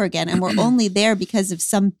and over again, and we're only there because of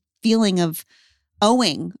some feeling of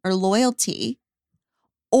owing or loyalty,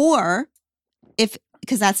 or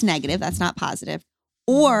because that's negative, that's not positive,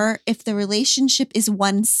 or if the relationship is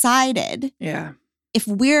one-sided. Yeah. If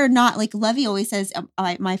we're not, like Levy always says,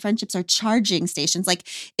 my friendships are charging stations. Like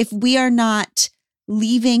if we are not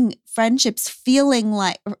leaving friendships feeling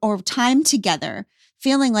like, or time together,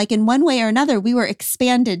 feeling like in one way or another, we were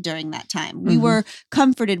expanded during that time. We were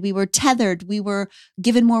comforted. We were tethered. We were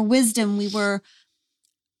given more wisdom. We were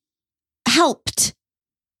helped,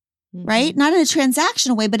 right? Not in a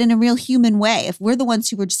transactional way, but in a real human way. If we're the ones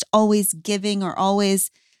who were just always giving or always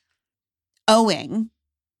owing,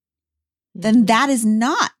 then that is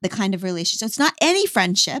not the kind of relationship. It's not any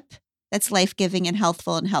friendship that's life-giving and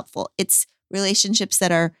healthful and helpful. It's relationships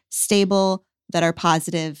that are stable, that are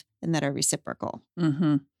positive, and that are reciprocal.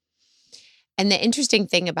 And the interesting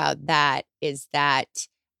thing about that is that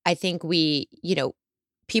I think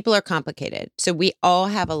people are complicated. So we all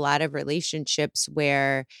have a lot of relationships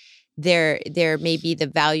where there may be the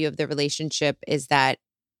value of the relationship is that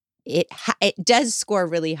it does score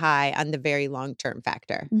really high on the very long-term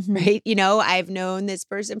factor, right? I've known this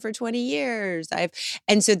person for 20 years.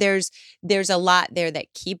 And so there's a lot there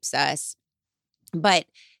that keeps us. But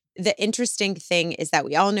the interesting thing is that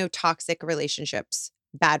we all know toxic relationships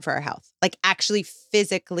bad for our health, like actually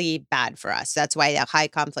physically bad for us. That's why a high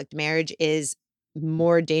conflict marriage is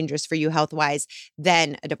more dangerous for you health-wise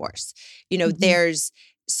than a divorce.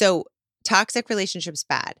 So toxic relationships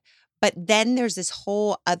bad. But then there's this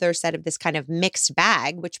whole other set of this kind of mixed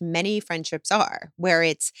bag, which many friendships are, where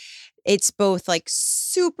it's both like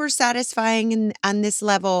super satisfying on this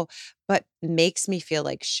level, but makes me feel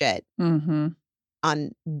like shit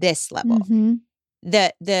on this level.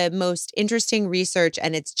 The most interesting research,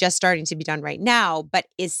 and it's just starting to be done right now, but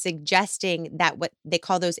is suggesting that what they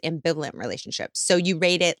call those ambivalent relationships. So you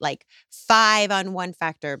rate it like 5 on one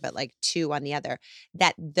factor, but like 2 on the other,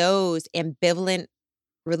 that those ambivalent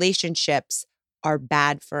relationships are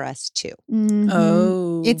bad for us too.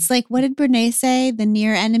 Oh. It's like, what did Brene say? The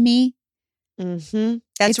near enemy.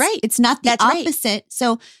 That's right. It's not the That's right. opposite.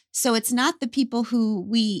 So it's not the people who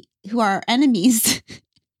are enemies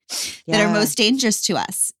that are most dangerous to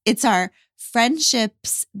us. It's our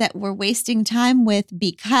friendships that we're wasting time with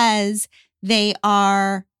because they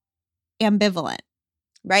are ambivalent.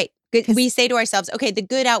 Right. Good. We say to ourselves, okay, the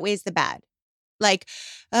good outweighs the bad. Like,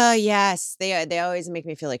 oh yes, they always make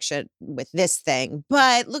me feel like shit with this thing,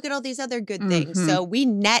 but look at all these other good things. So we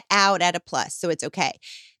net out at a plus, so it's okay.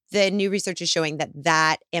 The new research is showing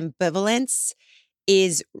that ambivalence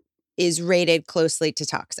is rated closely to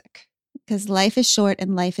toxic. Because life is short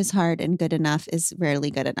and life is hard, and good enough is rarely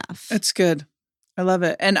good enough. That's good. I love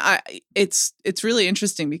it. And it's really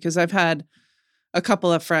interesting because I've had a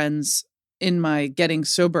couple of friends in my getting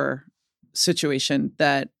sober situation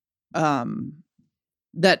that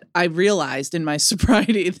I realized in my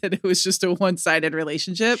sobriety that it was just a one-sided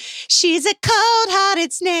relationship. She's a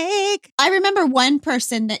cold-hearted snake. I remember one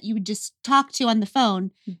person that you would just talk to on the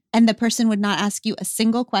phone, and the person would not ask you a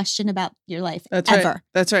single question about your life ever. Right.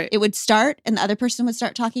 That's right. It would start, and the other person would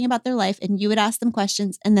start talking about their life, and you would ask them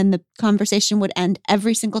questions, and then the conversation would end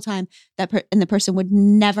every single time. And the person would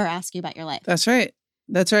never ask you about your life. That's right.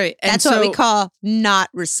 That's right. And that's what we call not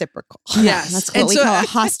reciprocal. Yes. That's what we call a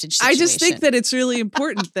hostage situation. I just think that it's really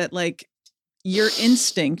important that like your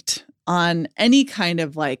instinct on any kind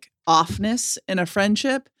of like offness in a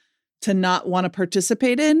friendship to not want to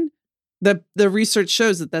participate in, the research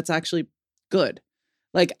shows that that's actually good.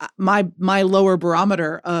 Like my lower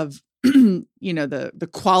barometer of, the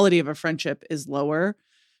quality of a friendship is lower,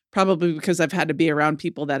 probably because I've had to be around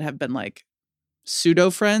people that have been like pseudo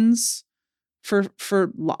friends for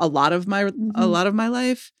a lot of my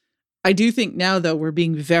life. I do think now though we're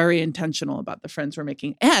being very intentional about the friends we're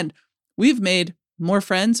making, and we've made more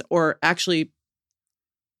friends or actually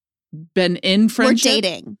been in friendship.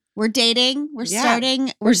 We're dating.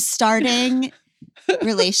 We're starting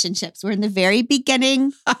relationships. We're in the very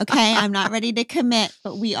beginning. Okay, I'm not ready to commit,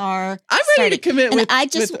 but we are. I'm ready to commit with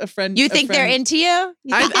a friend. You think they're into you?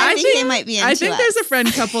 I think they might be into us. I think there's a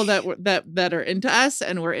friend couple that are into us,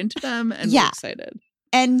 and we're into them, and we're excited.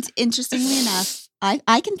 And interestingly enough,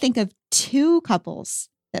 I can think of 2 couples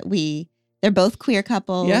that they're both queer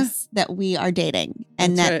couples that we are dating,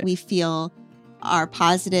 and that we feel are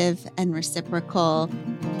positive and reciprocal.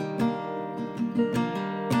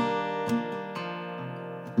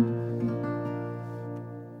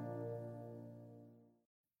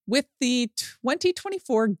 With the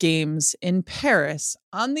 2024 Games in Paris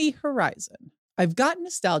on the horizon, I've gotten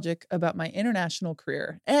nostalgic about my international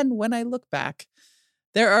career. And when I look back,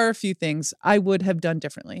 there are a few things I would have done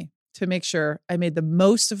differently to make sure I made the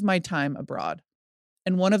most of my time abroad.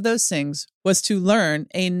 And one of those things was to learn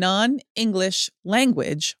a non-English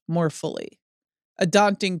language more fully. A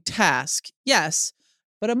daunting task, yes,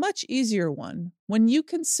 but a much easier one when you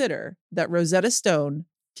consider that Rosetta Stone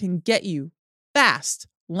can get you fast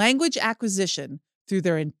language acquisition through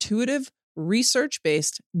their intuitive,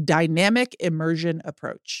 research-based dynamic immersion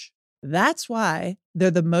approach. That's why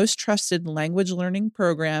they're the most trusted language learning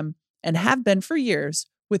program and have been for years,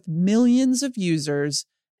 with millions of users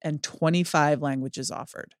and 25 languages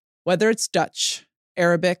offered. Whether it's Dutch,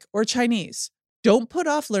 Arabic, or Chinese, don't put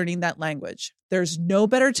off learning that language. There's no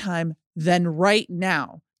better time than right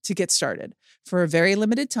now to get started. For a very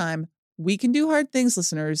limited time, We Can Do Hard Things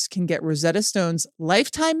listeners can get Rosetta Stone's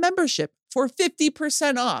lifetime membership for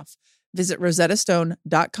 50% off. Visit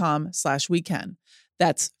rosettastone.com/weekend.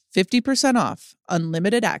 That's 50% off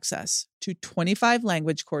unlimited access to 25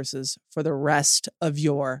 language courses for the rest of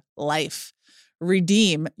your life.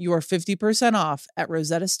 Redeem your 50% off at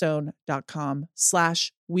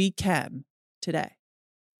rosettastone.com/weekend today.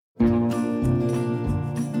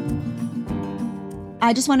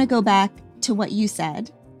 I just want to go back to what you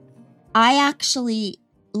said. I actually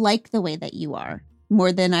like the way that you are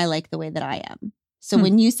more than I like the way that I am. So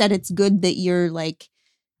when you said it's good that you're like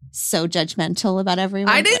so judgmental about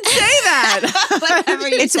everyone. I didn't say that. Whatever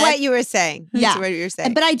you It's said. what you were saying. Yeah. It's what you were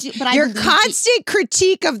saying. But I do. But Your I believe constant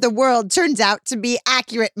critique of the world turns out to be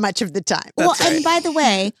accurate much of the time. Well, That's right. and by the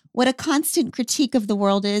way, what a constant critique of the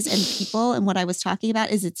world is and people and what I was talking about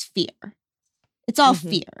is it's fear. It's all Mhm.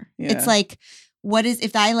 fear. Yeah. It's like, what is,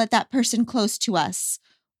 if I let that person close to us,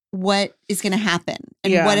 what is going to happen?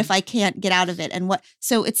 And Yeah. what if I can't get out of it? And what,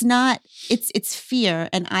 so it's not, it's fear.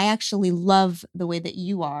 And I actually love the way that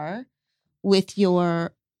you are with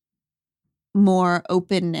your more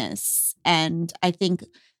openness. And I think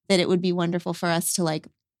that it would be wonderful for us to like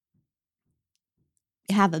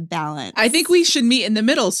have a balance. I think we should meet in the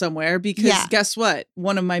middle somewhere because Yeah. guess what?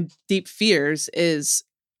 One of my deep fears is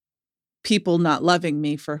people not loving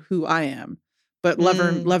me for who I am, but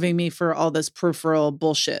loving me for all this peripheral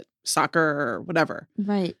bullshit, soccer or whatever.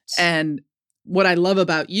 Right. And what I love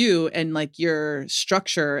about you and like your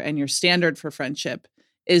structure and your standard for friendship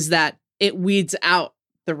is that it weeds out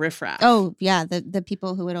the riffraff. Oh, yeah. The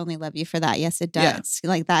people who would only love you for that. Yes, it Yeah. does.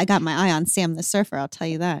 Like that. I got my eye on Sam the Surfer. I'll tell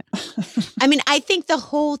you that. I mean, I think the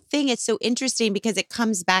whole thing is so interesting because it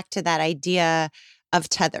comes back to that idea of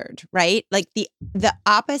tethered, right? Like the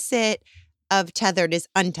opposite of tethered is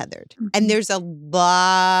untethered. Mhm. And there's a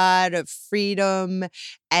lot of freedom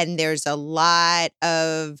and there's a lot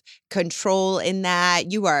of control in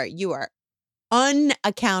that. You are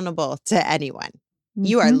unaccountable to anyone.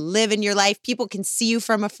 You are Mhm. living your life. People can see you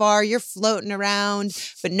from afar. You're floating around,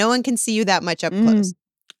 but no one can see you that much up Mm. close.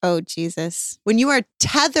 Oh, Jesus. When you are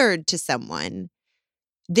tethered to someone,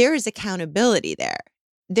 there is accountability there.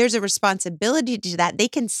 There's a responsibility to that. They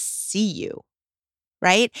can see you,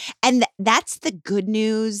 right? And that's the good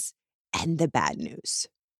news and the bad news.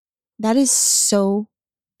 That is so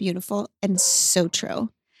beautiful and so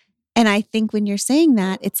true. And I think when you're saying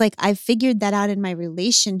that, it's like I've figured that out in my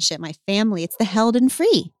relationship, my family. It's the held and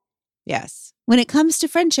free. Yes. When it comes to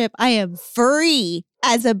friendship, I am free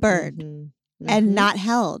as a bird Mhm. and Mhm. not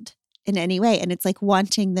held in any way. And it's like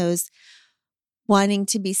wanting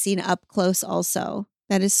to be seen up close also.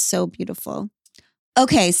 That is so beautiful.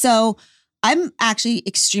 Okay, so I'm actually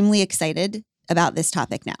extremely excited about this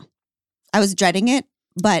topic now. I was dreading it,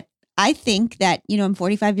 but I think that, I'm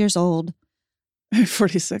 45 years old.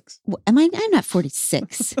 46. I'm not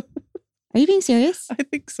 46. Are you being serious? I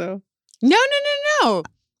think so. No.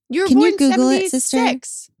 You were Can you born Google it, sister?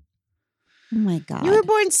 76. Oh my God. You were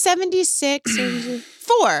born 76 or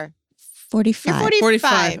 4. 45. You're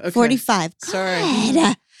 45. Okay. 45. Sorry.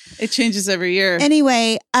 God. It changes every year.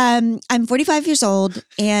 Anyway, I'm 45 years old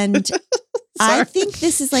and I Sorry. think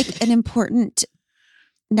this is like an important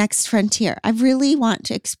next frontier. I really want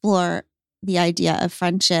to explore the idea of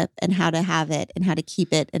friendship and how to have it and how to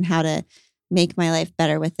keep it and how to make my life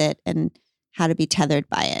better with it and how to be tethered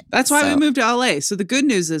by it. That's why So- we moved to LA. So the good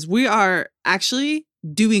news is we are actually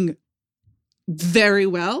doing very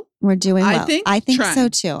well. We're doing I well. think I think trying. so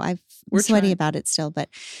too. I'm We're sweaty trying. about it still. But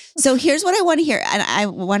so here's what I want to hear. And I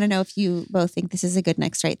want to know if you both think this is a good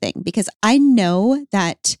next right thing, because I know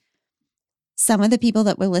that some of the people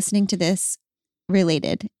that were listening to this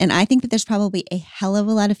related. And I think that there's probably a hell of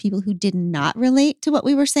a lot of people who did not relate to what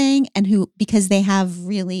we were saying and who, because they have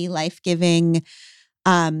really life-giving,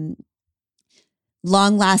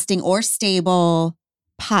 long-lasting or stable,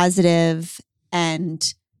 positive,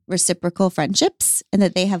 and reciprocal friendships, and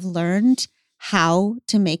that they have learned how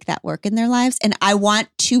to make that work in their lives. And I want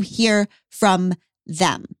to hear from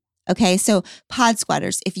them. Okay. So Pod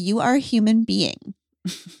Squatters, if you are a human being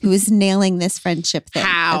who is nailing this friendship thing.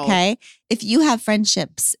 How? Okay. If you have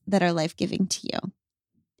friendships that are life-giving to you,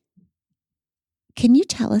 can you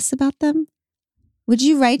tell us about them? Would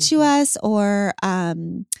you write to us or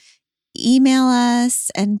email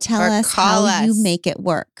us and tell Or us call how you us. make it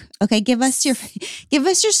work? Okay, give us your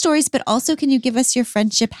stories, but also can you give us your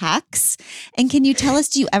friendship hacks? And can you tell us,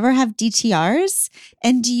 do you ever have DTRs?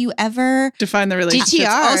 And do you ever Define the relationships.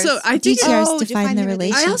 DTRs. Also, I think DTRs Oh, define the I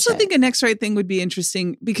relationship? also think a next right thing would be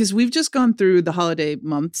interesting because we've just gone through the holiday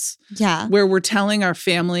months yeah. where we're telling our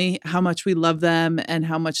family how much we love them and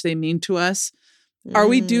how much they mean to us. Are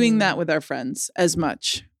we doing that with our friends as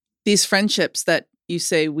much? These friendships that you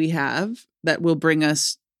say we have that will bring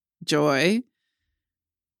us joy.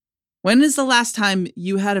 When is the last time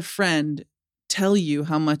you had a friend tell you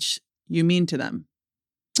how much you mean to them?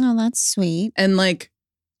 Oh, that's sweet. And like,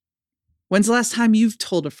 when's the last time you've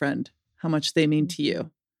told a friend how much they mean to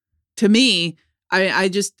you? To me,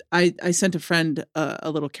 I sent a friend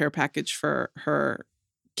a little care package for her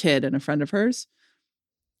kid and a friend of hers.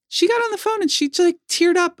 She got on the phone and she like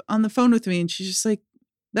teared up on the phone with me. And she's just like,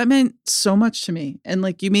 that meant so much to me. And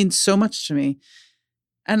like, you mean so much to me.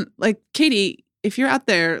 And like, Katie, if you're out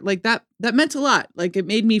there, like that meant a lot. Like it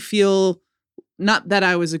made me feel not that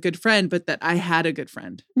I was a good friend, but that I had a good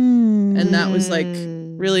friend. Mm. And that was like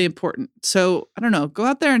really important. So I don't know, go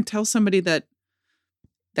out there and tell somebody that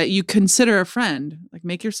you consider a friend, like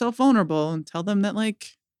make yourself vulnerable and tell them that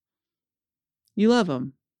like you love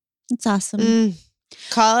them. It's awesome.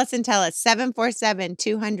 Call us and tell us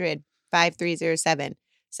 747-200-5307.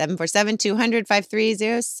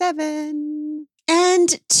 747-200-5307.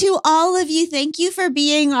 And to all of you, thank you for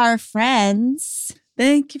being our friends.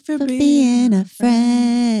 Thank you for Being a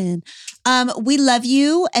friend. We love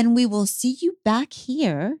you and we will see you back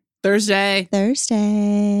here Thursday.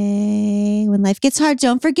 When life gets hard.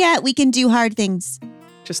 Don't forget, we can do hard things.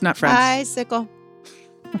 Just not friends. Bicycle.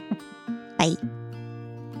 Bye.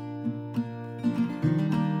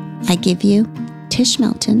 I give you Tish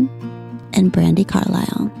Melton and Brandy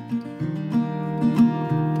Carlisle.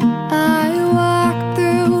 I walked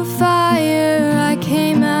through fire, I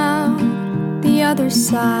came out the other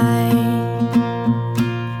side.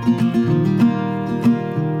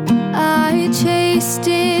 I chased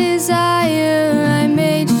desire, I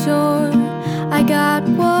made sure I got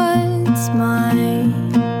what's mine.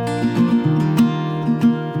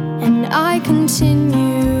 And I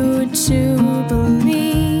continue to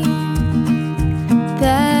believe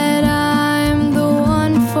that I'm the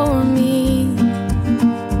one for me.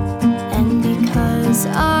 And because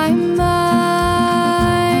I'm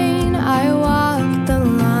mine, I walk the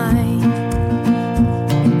line.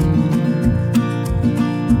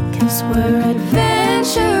 'Cause we're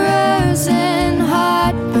adventurers and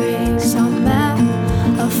heartbreaks on map,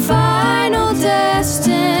 a final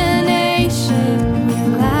destination we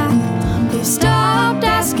lack. We've stopped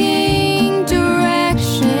asking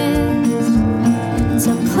directions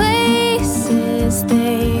to places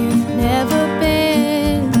they've never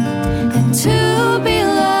been. And to be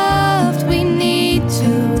loved, we need to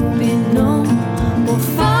be known. We'll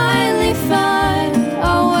finally find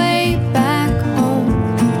our way back home.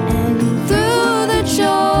 And through the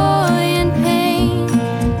joy and pain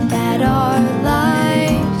that our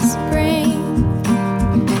lives bring,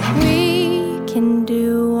 we can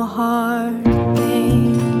do hard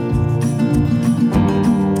things.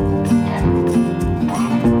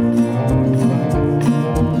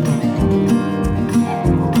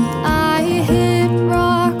 I hit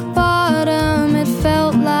rock bottom, it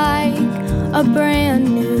felt like a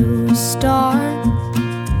brand new start.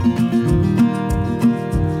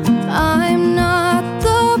 I'm not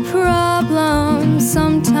the problem,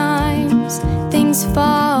 sometimes things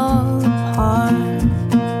fall apart.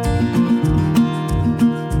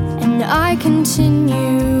 And I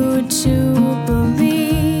continue to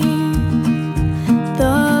believe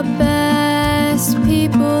the best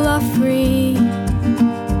people are free.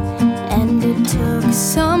 And it took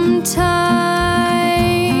some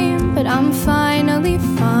time, but I'm finally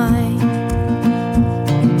fine.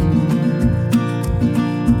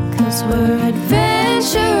 'Cause we're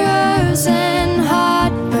adventurers and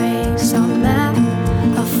heartbreaks on map,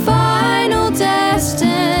 a final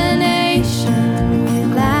destination we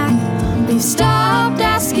lack. We've stopped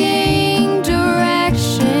asking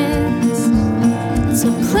directions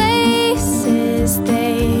to places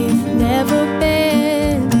they've never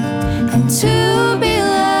been. And to be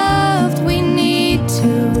loved, we need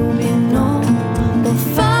to be known. We'll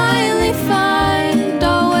finally find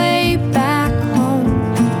our way back home.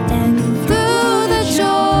 And through the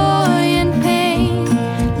joy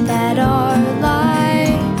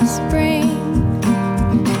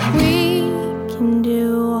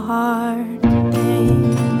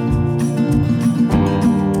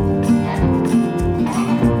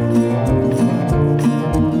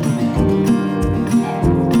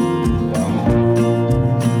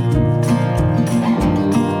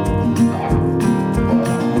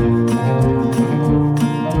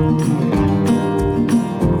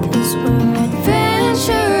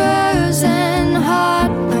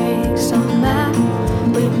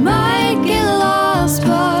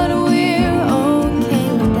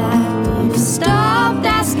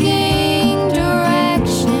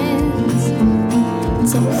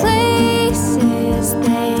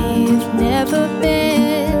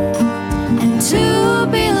to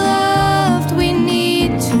be loved, we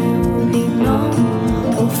need to be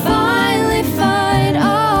known. We'll finally find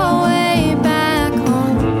our way back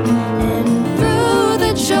home, and through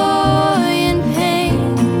the joy and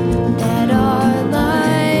pain that our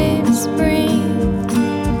lives bring,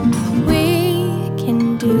 we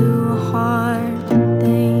can do hard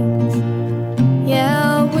things.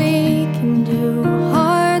 Yeah, we can do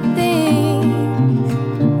hard things.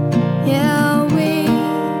 Yeah, we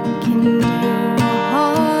can do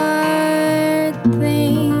hard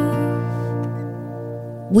things.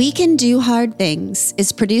 We Can Do Hard Things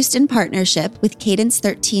is produced in partnership with Cadence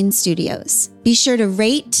 13 Studios. Be sure to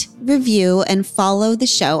rate, review, and follow the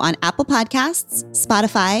show on Apple Podcasts,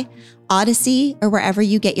 Spotify, Odyssey, or wherever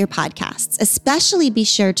you get your podcasts. Especially be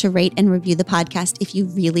sure to rate and review the podcast if you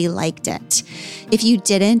really liked it. If you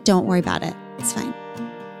didn't, don't worry about it. It's fine.